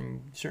know,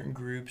 certain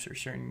groups or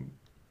certain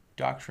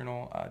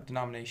doctrinal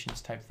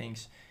denominations type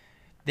things,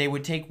 they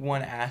would take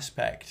one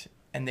aspect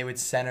and they would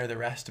center the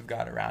rest of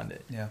God around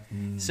it. Yeah.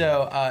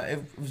 So it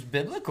was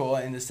biblical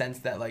in the sense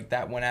that like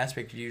that one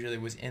aspect usually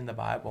was in the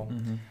Bible.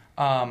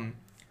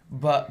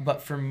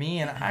 But for me,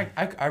 and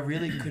I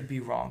really could be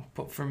wrong,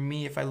 but for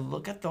me, if I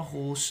look at the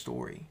whole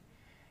story,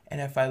 and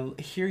if I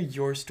hear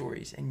your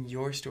stories, and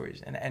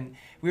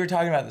we were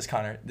talking about this,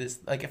 Connor, this,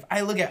 like, if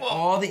I look at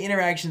all the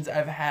interactions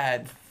I've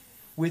had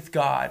with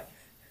God,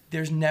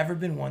 there's never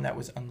been one that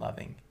was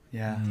unloving.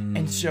 Yeah.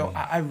 And so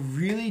I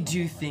really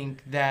do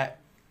think that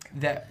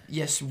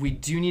yes, we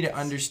do need to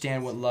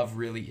understand what love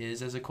really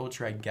is as a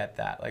culture. I get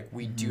that. Like,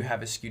 we do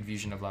have a skewed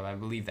vision of love. I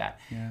believe that.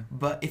 Yeah.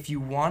 But if you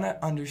want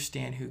to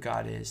understand who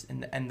God is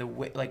and the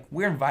way, like,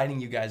 we're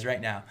inviting you guys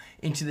right now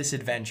into this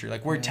adventure.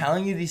 Like, we're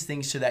telling you these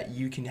things so that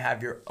you can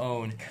have your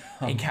own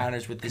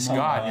encounters with this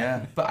God.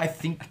 Yeah. But I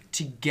think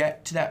to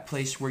get to that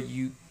place where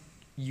you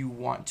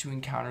want to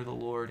encounter the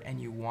Lord and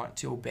you want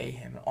to obey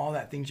him and all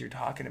that things you're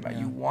talking about,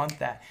 you want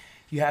that,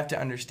 you have to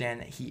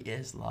understand that he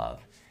is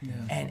love.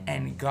 Yeah.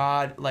 And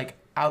God, like,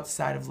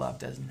 outside of love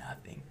does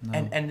nothing.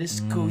 No. And this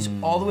goes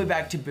all the way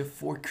back to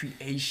before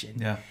creation.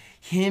 Yeah.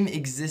 Him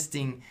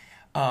existing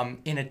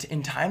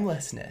in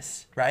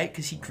timelessness, right?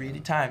 Because he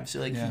created time. So,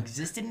 like, he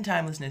existed in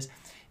timelessness.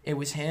 It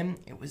was him,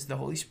 it was the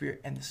Holy Spirit,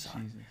 and the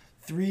Son.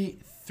 Three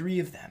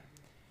of them.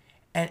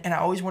 And I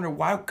always wonder,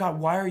 why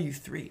are you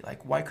three?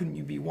 Like, why couldn't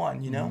you be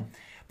one, you know?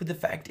 But the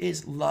fact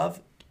is, love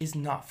is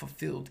not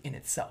fulfilled in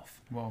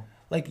itself. Whoa.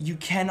 Like, you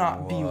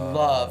cannot be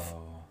love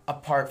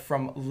apart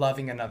from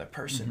loving another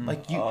person.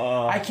 Like,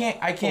 I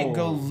can't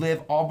go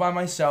live all by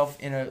myself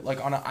on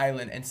an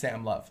island and say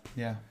I'm loved.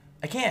 Yeah.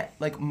 I can't.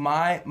 Like,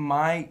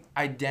 my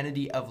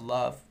identity of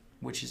love,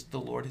 which is the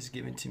Lord has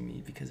given to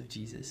me because of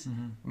Jesus,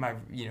 my,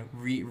 you know,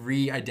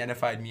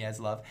 re-identified me as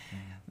love.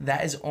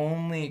 That is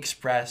only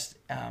expressed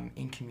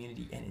in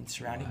community and in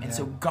surrounding. And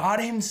so God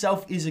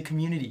himself is a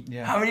community.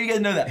 Yeah. How many of you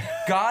guys know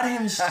that? God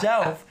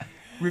himself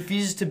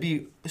refuses to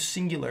be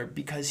singular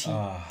because he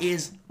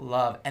is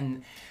love.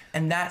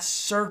 And that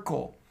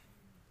circle,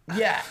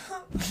 that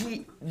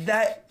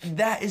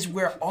is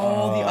where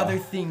all the other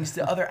things,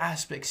 the other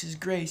aspects, his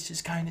grace,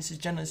 his kindness, his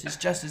gentleness, his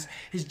justice,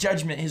 his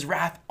judgment, his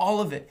wrath, all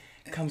of it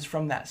comes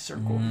from that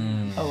circle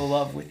of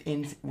love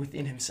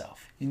within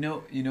himself. You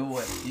know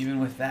what?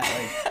 Even with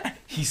that, like,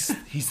 he's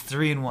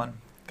 3 in 1,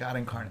 God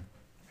incarnate.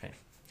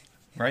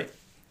 Right?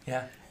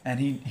 Yeah. And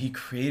he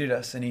created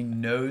us, and he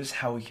knows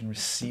how we can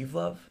receive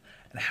love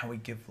and how we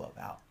give love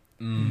out.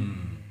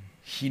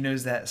 He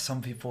knows that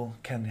some people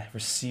can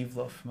receive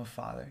love from a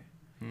father.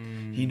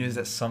 He knows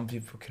that some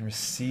people can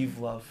receive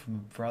love from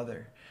a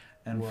brother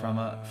and from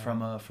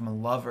a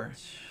lover.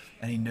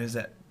 And he knows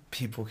that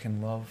people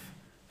can love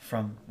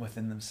from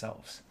within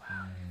themselves.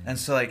 And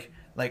so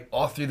like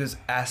all three of those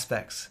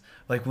aspects,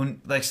 like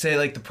when, like, say,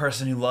 like, the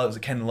person who loves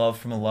can love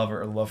from a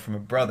lover or love from a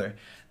brother,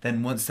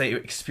 then once they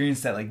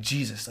experience that, like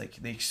Jesus, like,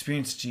 they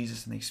experience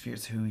Jesus and they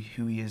experience who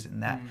he is in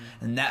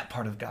that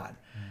part of God,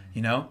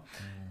 you know,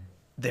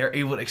 they're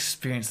able to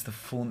experience the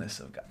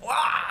fullness of God.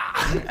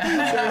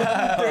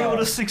 They're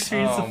able to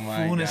experience the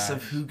fullness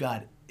of who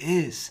God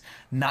is,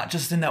 not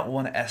just in that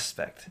one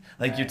aspect.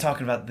 Like, you're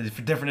talking about the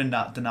different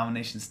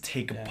denominations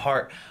take a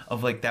part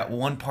of, like, that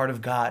one part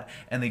of God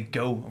and they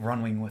go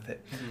running with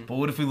it. But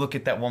what if we look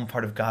at that one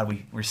part of God,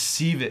 we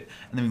receive it,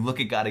 and then we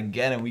look at God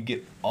again and we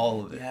get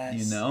all of it,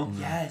 you know?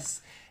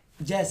 Yes.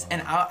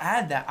 And I'll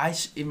add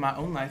that in my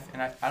own life,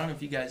 and I don't know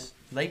if you guys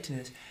relate to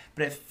this,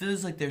 but it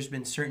feels like there's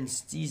been certain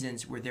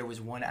seasons where there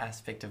was one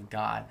aspect of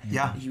God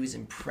that he was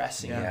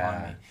impressing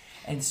upon me.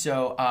 And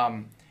so,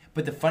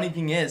 but the funny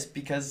thing is,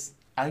 because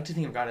I like to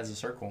think of God as a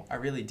circle. I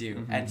really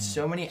do. And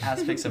so many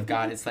aspects of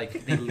God, it's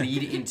like they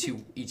lead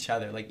into each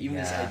other. Like, even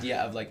this idea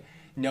of, like,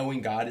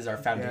 knowing God is our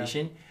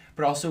foundation,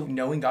 but also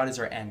knowing God is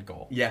our end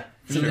goal. Yeah.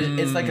 So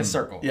it's like a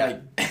circle. Yeah.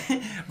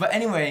 Like, but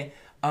anyway,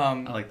 I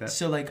like that.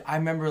 So, like, I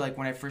remember, like,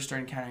 when I first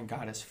started encountering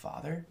God as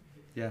Father.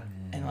 Yeah.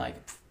 And, like,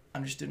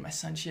 understood my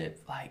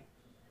sonship, like,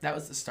 that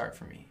was the start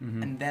for me.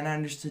 And then I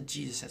understood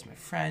Jesus as my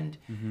friend.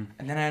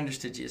 And then I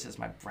understood Jesus as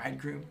my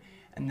bridegroom.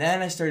 And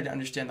then I started to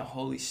understand the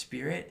Holy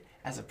Spirit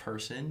as a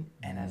person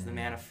and as the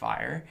man of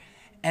fire.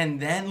 And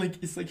then,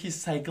 like, it's like he's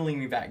cycling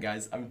me back,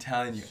 guys. I'm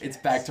telling you, it's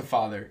back to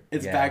Father.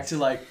 It's back to,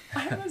 like, I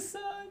have a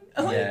son.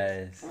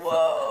 Like,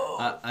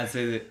 whoa. I'd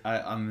say that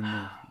I'm in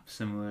a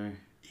similar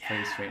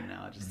place right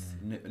now, just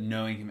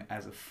knowing him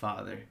as a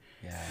father.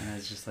 Yeah. And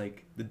as just,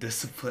 like, the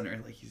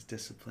discipliner, like, he's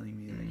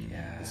disciplining me.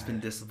 Like, it's been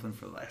disciplined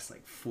for the last,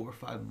 like, 4 or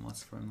 5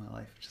 months for my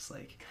life. Just,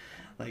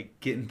 like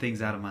getting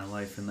things out of my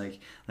life, and,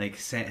 like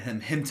saying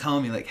him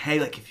telling me, like, hey,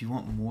 like, if you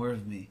want more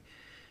of me,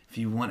 if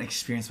you want to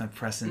experience my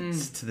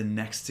presence to the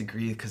next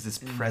degree, because His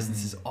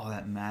presence is all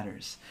that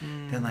matters,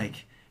 then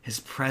like His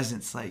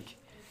presence like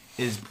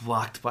is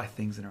blocked by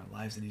things in our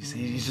lives, and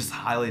he's just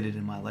highlighted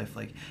in my life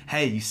like,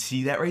 hey, you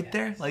see that right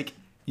there? Like,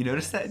 you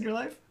notice that in your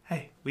life?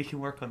 Hey, we can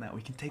work on that.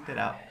 We can take that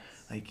out.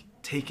 Like,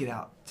 take it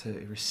out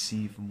to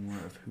receive more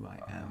of who I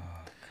am.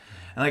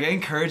 And like, I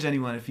encourage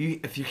anyone, if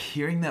you're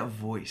hearing that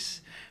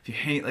voice, if you're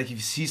hearing, like, if you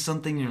see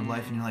something in your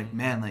life and you're like,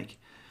 man, like,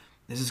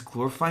 this is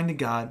glorifying to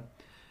God.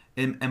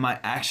 Am I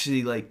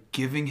actually like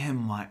giving Him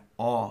my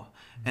all?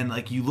 And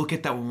like, you look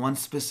at that one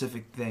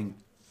specific thing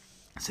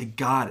and say,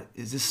 God,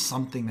 is this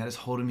something that is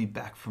holding me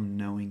back from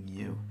knowing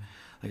You?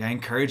 Like, I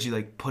encourage you,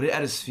 like, put it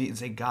at His feet and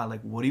say, God,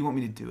 like, what do You want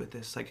me to do with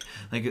this? Like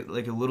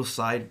a little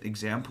side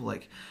example,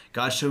 like,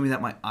 God showed me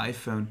that my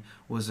iPhone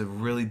was a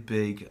really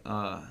big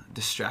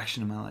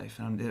distraction in my life,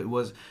 and it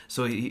was.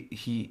 So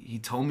he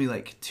told me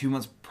like 2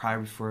 months prior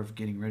before of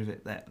getting rid of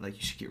it that like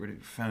you should get rid of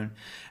your phone,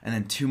 and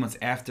then 2 months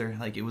after,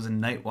 like, it was a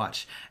night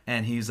watch,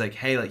 and he was like,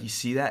 hey, like, you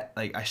see that?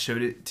 Like, I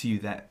showed it to you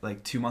that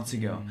like 2 months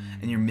ago,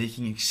 and you're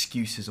making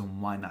excuses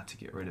on why not to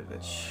get rid of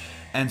it.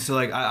 And so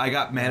like I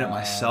got mad at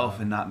myself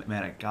and not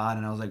mad at God,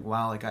 and I was like,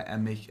 wow, like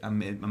I'm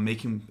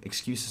making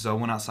excuses. So I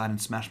went outside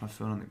and smashed my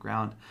phone on the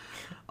ground.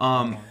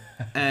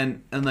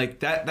 And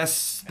like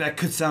that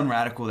could sound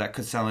radical. That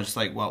could sound just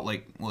like, well,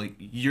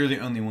 you're the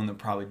only one that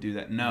probably do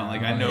that. No,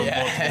 like, I know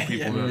multiple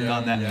people who have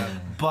done that. Yeah.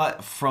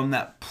 But from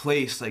that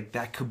place, like,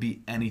 that could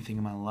be anything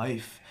in my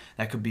life.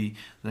 That could be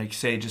like,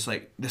 say, just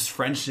like this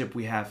friendship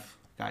we have,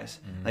 guys.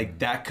 Like,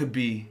 that could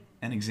be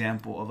an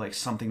example of like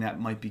something that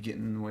might be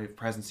getting in the way of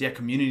presence. Yeah,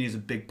 community is a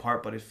big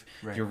part, but if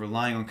you're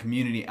relying on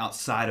community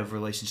outside of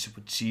relationship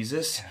with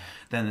Jesus,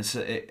 then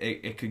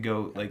it could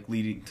go like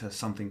leading to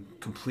something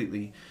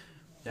completely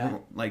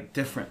like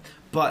different.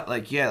 But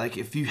like, yeah, like,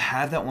 if you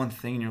have that one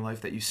thing in your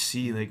life that you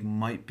see like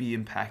might be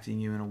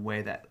impacting you in a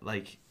way that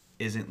like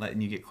isn't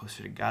letting you get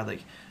closer to God,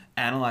 like,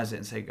 analyze it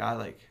and say, God,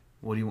 like,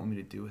 what do You want me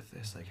to do with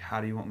this? Like,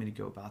 how do You want me to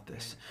go about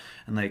this?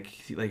 And like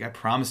I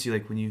promise you,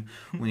 like, when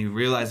you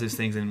realize those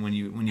things, and when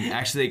you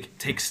actually like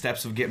take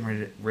steps of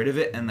getting rid of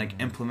it and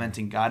like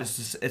implementing God,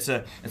 it's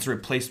a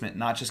replacement,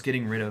 not just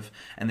getting rid of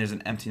and there's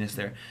an emptiness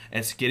there.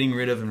 It's getting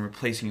rid of and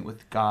replacing it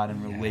with God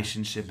and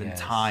relationship and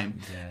time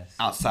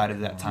outside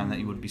of that time that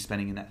you would be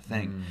spending in that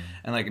thing.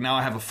 And like, now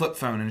I have a flip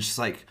phone, and it's just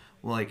like,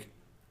 well, like,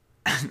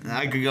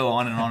 I could go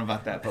on and on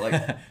about that, but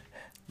like,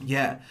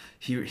 yeah,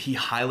 he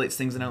highlights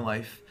things in our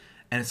life.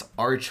 And it's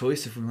our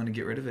choice if we want to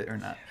get rid of it or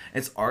not.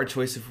 It's our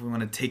choice if we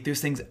want to take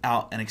those things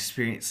out and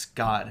experience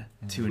God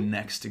to a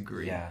next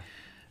degree.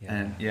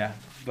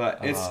 But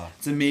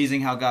it's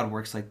amazing how God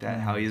works like that.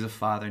 How He is a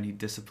Father, and He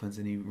disciplines,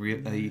 and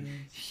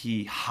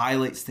He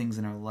highlights things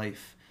in our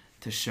life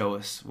to show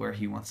us where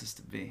He wants us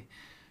to be.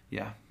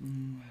 Yeah.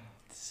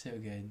 So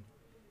good.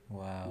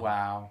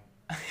 Wow.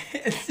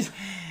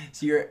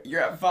 So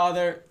you're at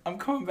Father. I'm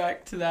coming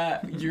back to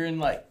that. You're in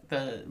like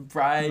the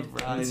bride.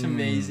 It's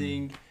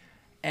amazing.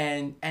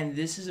 And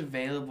this is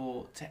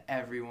available to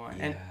everyone.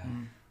 And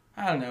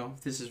I don't know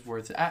if this is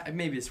worth it.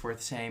 Maybe it's worth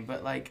saying,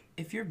 but like,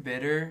 if you're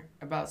bitter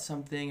about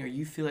something, or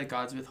you feel like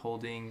God's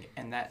withholding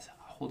and that's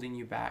holding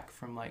you back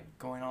from like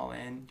going all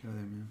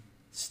in,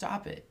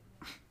 stop it.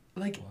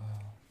 Like,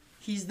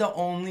 He's the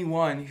only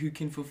one who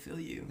can fulfill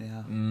you.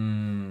 Yeah.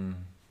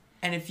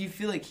 And if you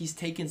feel like He's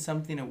taken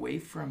something away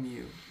from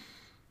you,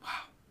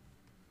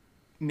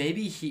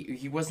 maybe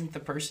he wasn't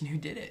the person who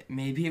did it.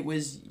 Maybe it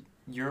was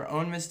your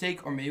own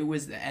mistake, or maybe it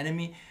was the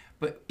enemy.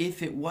 But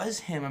if it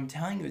was Him, I'm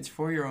telling you, it's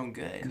for your own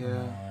good.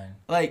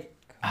 Like,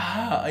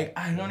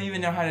 I don't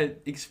even know how to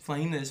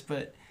explain this,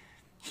 but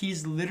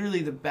He's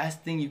literally the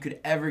best thing you could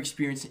ever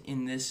experience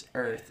in this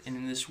earth and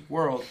in this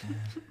world.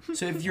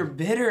 So if you're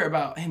bitter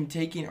about Him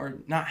taking or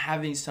not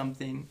having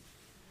something,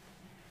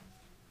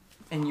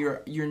 and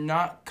you're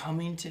not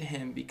coming to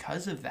Him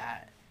because of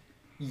that,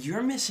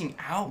 you're missing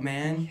out,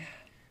 man.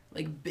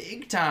 Like,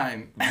 big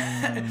time.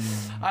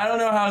 I don't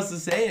know how else to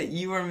say it.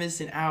 You are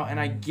missing out, and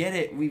I get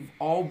it. We've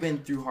all been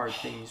through hard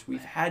things.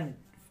 We've had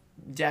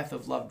death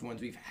of loved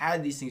ones. We've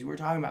had these things. We're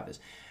talking about this.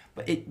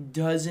 But it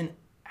doesn't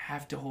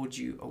have to hold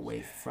you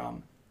away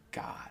from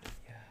God.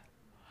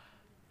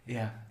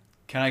 Yeah.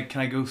 Can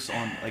I go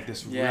on like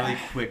this really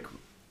quick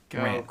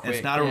rant?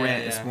 It's not a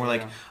rant. It's more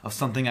like of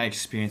something I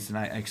experienced, and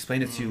I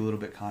explained it to you a little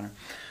bit, Connor.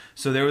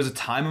 So there was a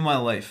time in my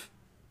life,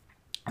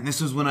 and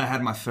this was when I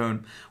had my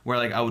phone, where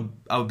like I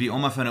would be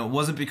on my phone. It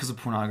wasn't because of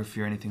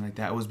pornography or anything like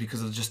that. It was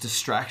because of just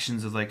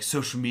distractions of like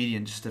social media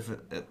and just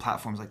different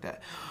platforms like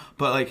that.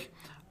 But like,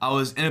 I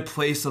was in a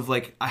place of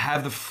like, I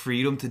have the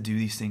freedom to do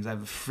these things. I have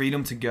the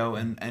freedom to go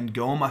and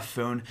go on my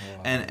phone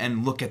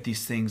and look at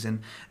these things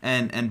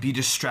and be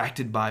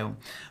distracted by them.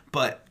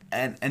 But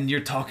and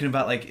you're talking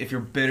about like, if you're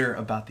bitter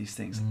about these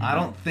things, I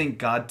don't think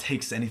God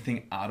takes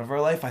anything out of our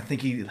life. I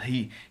think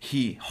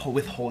he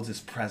withholds His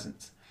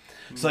presence.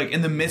 So like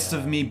in the midst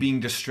of me being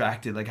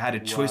distracted, like I had a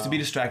choice to be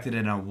distracted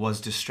and I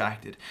was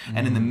distracted.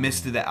 And in the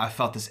midst of that, I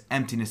felt this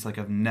emptiness like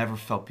I've never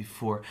felt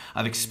before.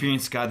 I've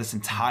experienced God this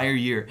entire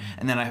year,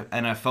 and then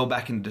I fell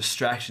back into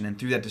distraction, and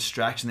through that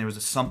distraction there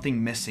was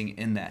something missing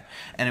in that.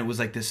 And it was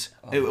like this,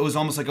 it was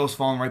almost like I was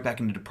falling right back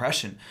into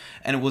depression.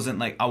 And it wasn't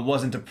like I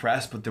wasn't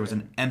depressed, but there was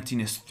an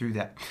emptiness through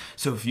that.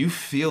 So if you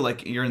feel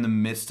like you're in the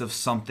midst of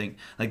something,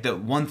 like the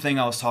one thing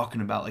I was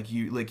talking about, like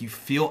you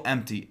feel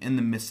empty in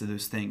the midst of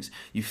those things.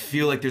 You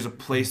feel like there's a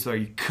place where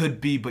you could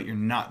be, but you're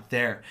not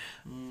there.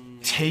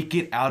 Take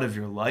it out of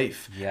your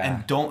life,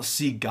 and don't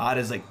see God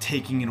as like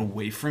taking it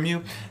away from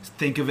you.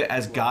 Think of it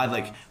as God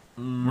like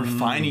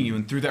refining you,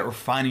 and through that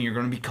refining, you're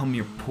going to become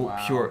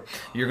pure.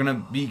 You're going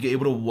to be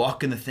able to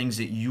walk in the things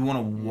that you want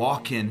to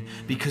walk in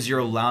because you're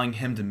allowing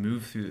Him to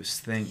move through those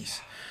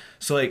things.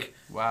 So like,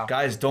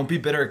 guys, don't be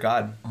bitter at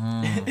God.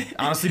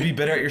 Honestly, be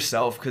bitter at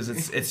yourself, because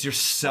it's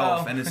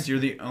yourself, and you're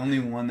the only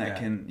one that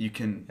can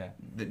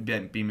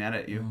be mad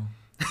at you.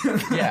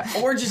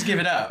 Or just give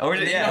it up. Or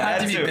you don't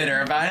have to be bitter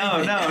about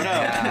it. No.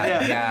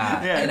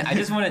 Yeah. And I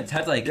just want to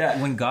touch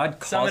when God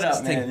calls us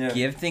to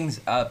give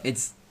things up,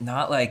 it's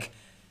not like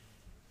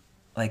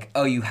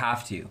oh, you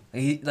have to.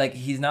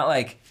 He's not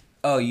like,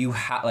 oh, you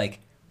have like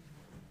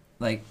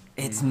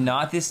it's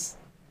not this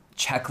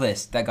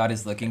checklist that God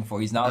is looking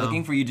for. He's not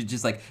looking for you to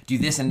just like do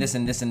this and this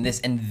and this and this,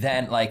 and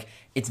then like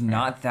it's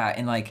not that.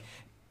 And like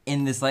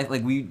in this life,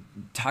 like we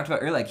talked about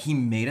earlier, like He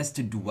made us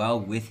to dwell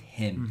with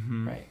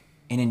Him, right?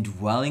 And in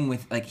dwelling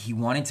with, like, He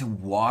wanted to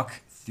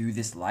walk through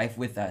this life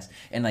with us,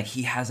 and like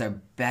He has our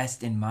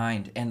best in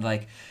mind. And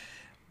like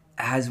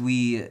as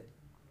we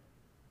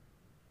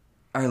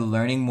are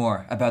learning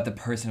more about the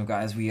person of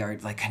God, as we are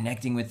like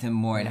connecting with Him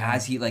more, and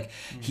as He like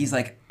He's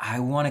like, I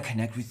want to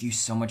connect with you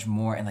so much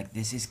more, and like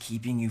this is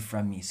keeping you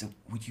from me, so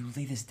would you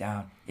lay this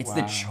down? It's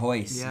the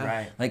choice,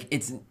 right? Like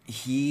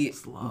He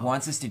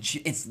wants us to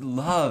choose. It's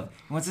love.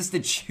 He wants us to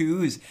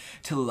choose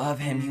to love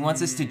Him. He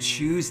wants us to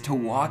choose to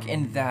walk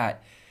in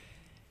that.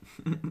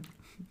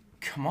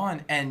 Come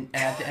on, and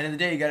at the end of the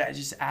day, you gotta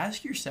just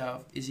ask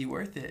yourself: is He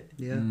worth it?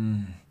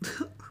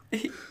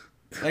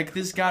 Like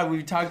this God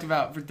we've talked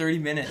about for 30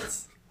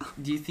 minutes.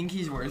 Do you think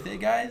He's worth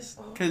it, guys?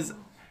 Because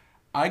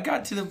I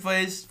got to the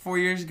place 4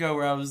 years ago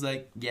where I was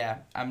like, yeah,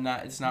 I'm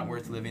not. It's not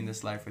worth living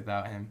this life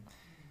without Him.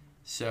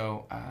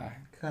 So,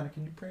 Connor,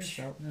 can you pray us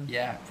out?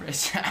 Yeah, pray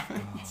us out.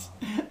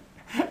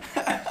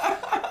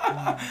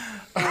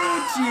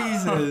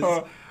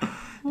 Oh,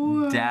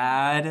 Jesus.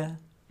 Dad,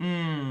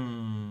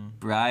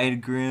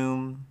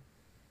 bridegroom,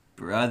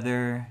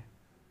 brother,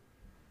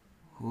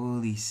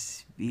 Holy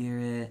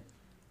Spirit,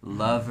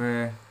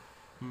 lover,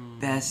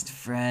 best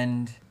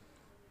friend,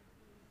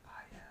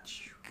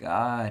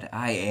 God,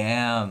 I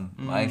am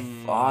my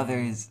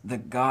father's, the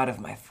God of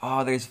my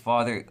father's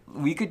father.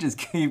 We could just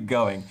keep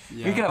going.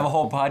 We could have a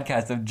whole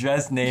podcast of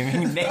just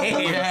naming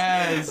names.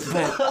 Yes.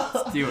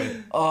 Let's do it.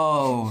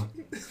 Oh,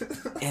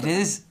 it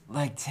is,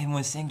 like Tim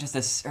was saying, just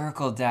a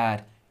circle,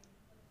 Dad.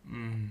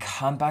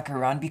 Come back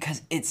around,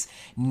 because it's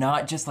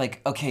not just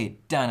like, okay,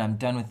 done, I'm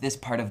done with this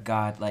part of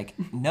God. Like,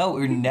 no,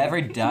 we're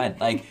never done.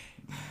 Like,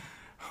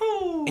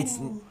 it's,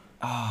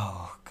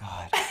 oh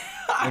God,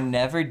 we're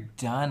never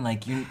done.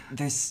 Like you're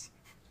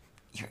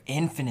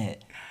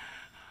infinite.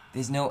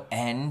 There's no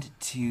end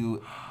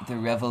to the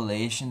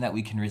revelation that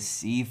we can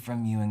receive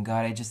from you. And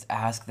God, I just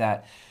ask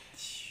that,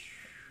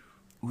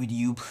 would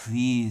you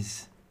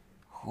please,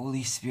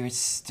 Holy Spirit,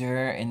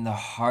 stir in the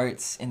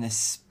hearts, in the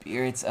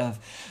spirits of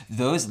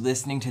those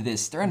listening to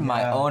this, stir in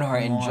my own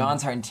heart, in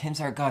John's heart, and Tim's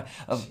heart, God,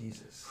 of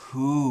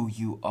who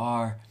you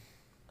are.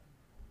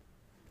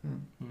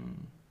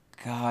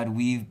 God,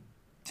 we've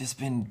just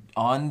been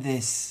on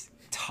this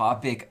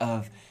topic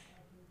of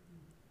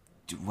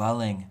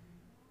dwelling,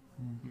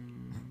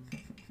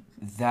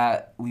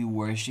 that we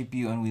worship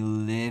you and we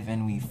live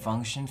and we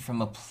function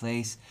from a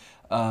place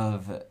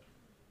of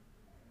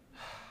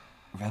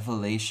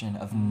revelation,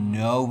 of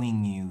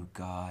knowing you,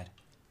 God.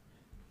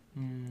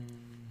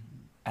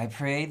 I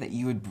pray that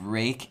you would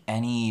break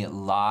any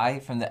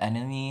lie from the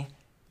enemy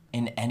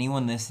in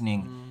anyone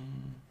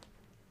listening,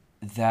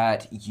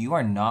 that you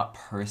are not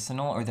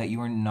personal, or that you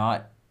are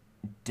not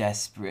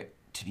desperate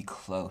to be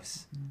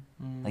close.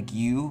 Like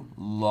you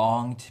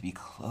long to be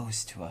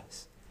close to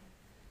us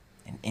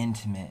and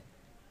intimate.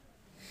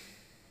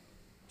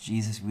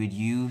 Jesus, would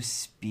you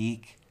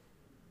speak?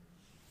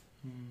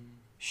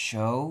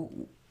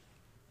 Show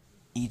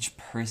each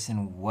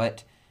person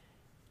what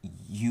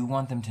you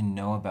want them to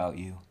know about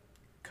you.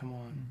 Come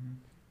on.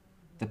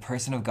 The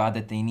person of God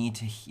that they need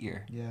to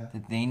hear,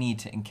 that they need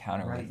to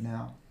encounter right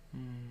now.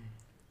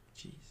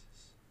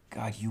 Jesus.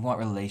 God, you want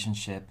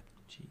relationship.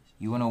 Jesus.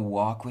 You want to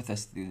walk with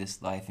us through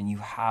this life, and you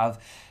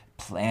have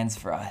plans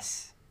for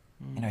us.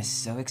 And are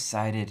so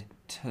excited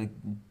to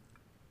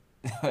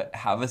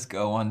have us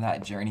go on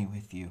that journey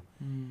with you.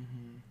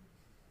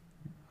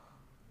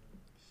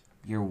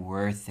 You're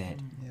worth it.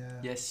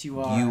 Yes, you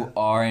are. You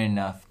are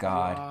enough,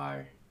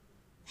 God.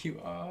 You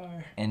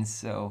are. And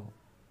so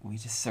we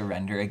just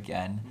surrender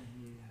again.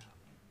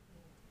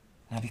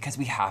 Not because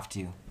we have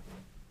to,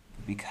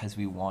 because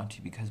we want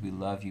to, because we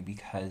love you,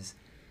 because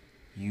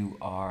you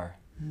are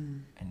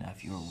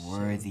enough. You are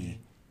worthy.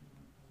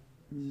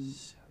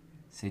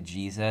 So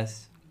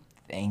Jesus,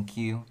 thank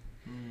you.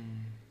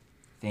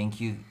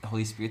 Thank you,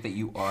 Holy Spirit, that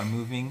you are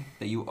moving,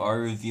 that you are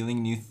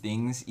revealing new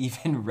things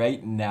even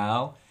right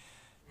now.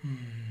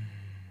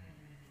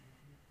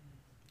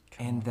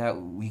 And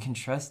that we can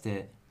trust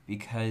it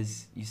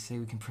because you say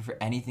we can pray for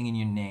anything in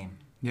your name.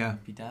 Yeah.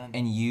 Be done.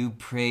 And you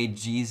prayed,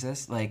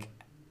 Jesus, like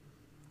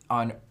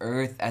on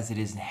earth as it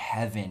is in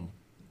heaven.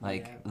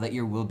 Like, let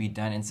your will be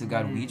done. And so,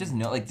 God, we just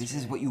know, like, this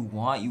is what you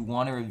want. You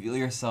want to reveal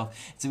yourself.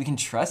 So we can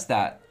trust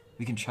that.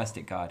 We can trust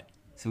it, God.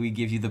 So we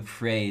give you the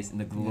praise and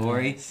the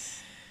glory.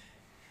 Yes.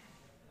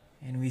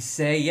 And we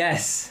say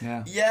yes.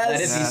 Yeah. Yes.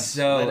 Let it be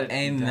so. Let it be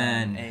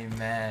Amen. done.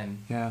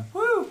 Amen. Yeah.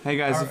 Woo. Hey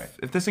guys, All right.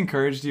 if this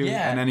encouraged you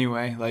in any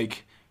way,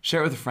 like, share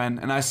it with a friend.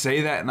 And I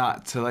say that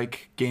not to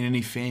like gain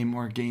any fame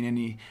or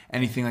gain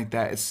anything like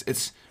that.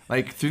 It's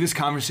like through this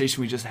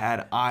conversation we just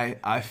had,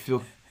 I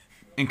feel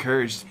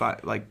encouraged by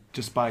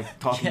just by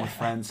talking with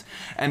friends.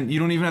 And you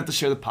don't even have to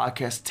share the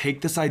podcast.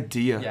 Take this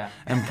idea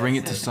and bring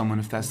it to someone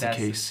if that's the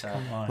case.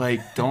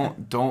 Like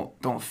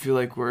don't feel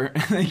like we're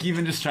like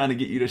even just trying to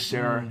get you to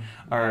share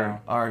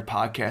our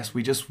podcast.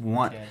 We just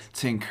want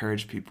to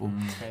encourage people.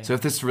 So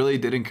if this really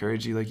did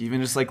encourage you, like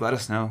even just like let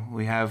us know.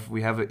 We have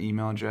an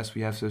email address,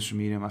 we have social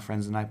media, My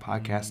Friends and I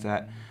Podcast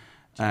at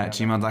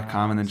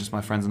gmail.com, and then just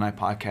My Friends and I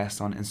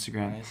Podcast on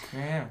Instagram.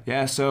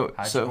 Yeah, so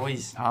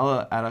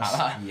holla at us.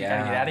 Gotta get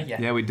out of here.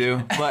 Yeah, we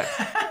do. But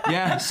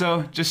yeah,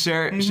 so just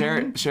share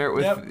it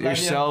with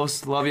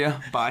yourselves. Love you.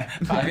 Bye.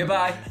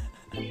 Bye.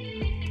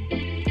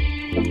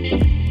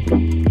 Bye.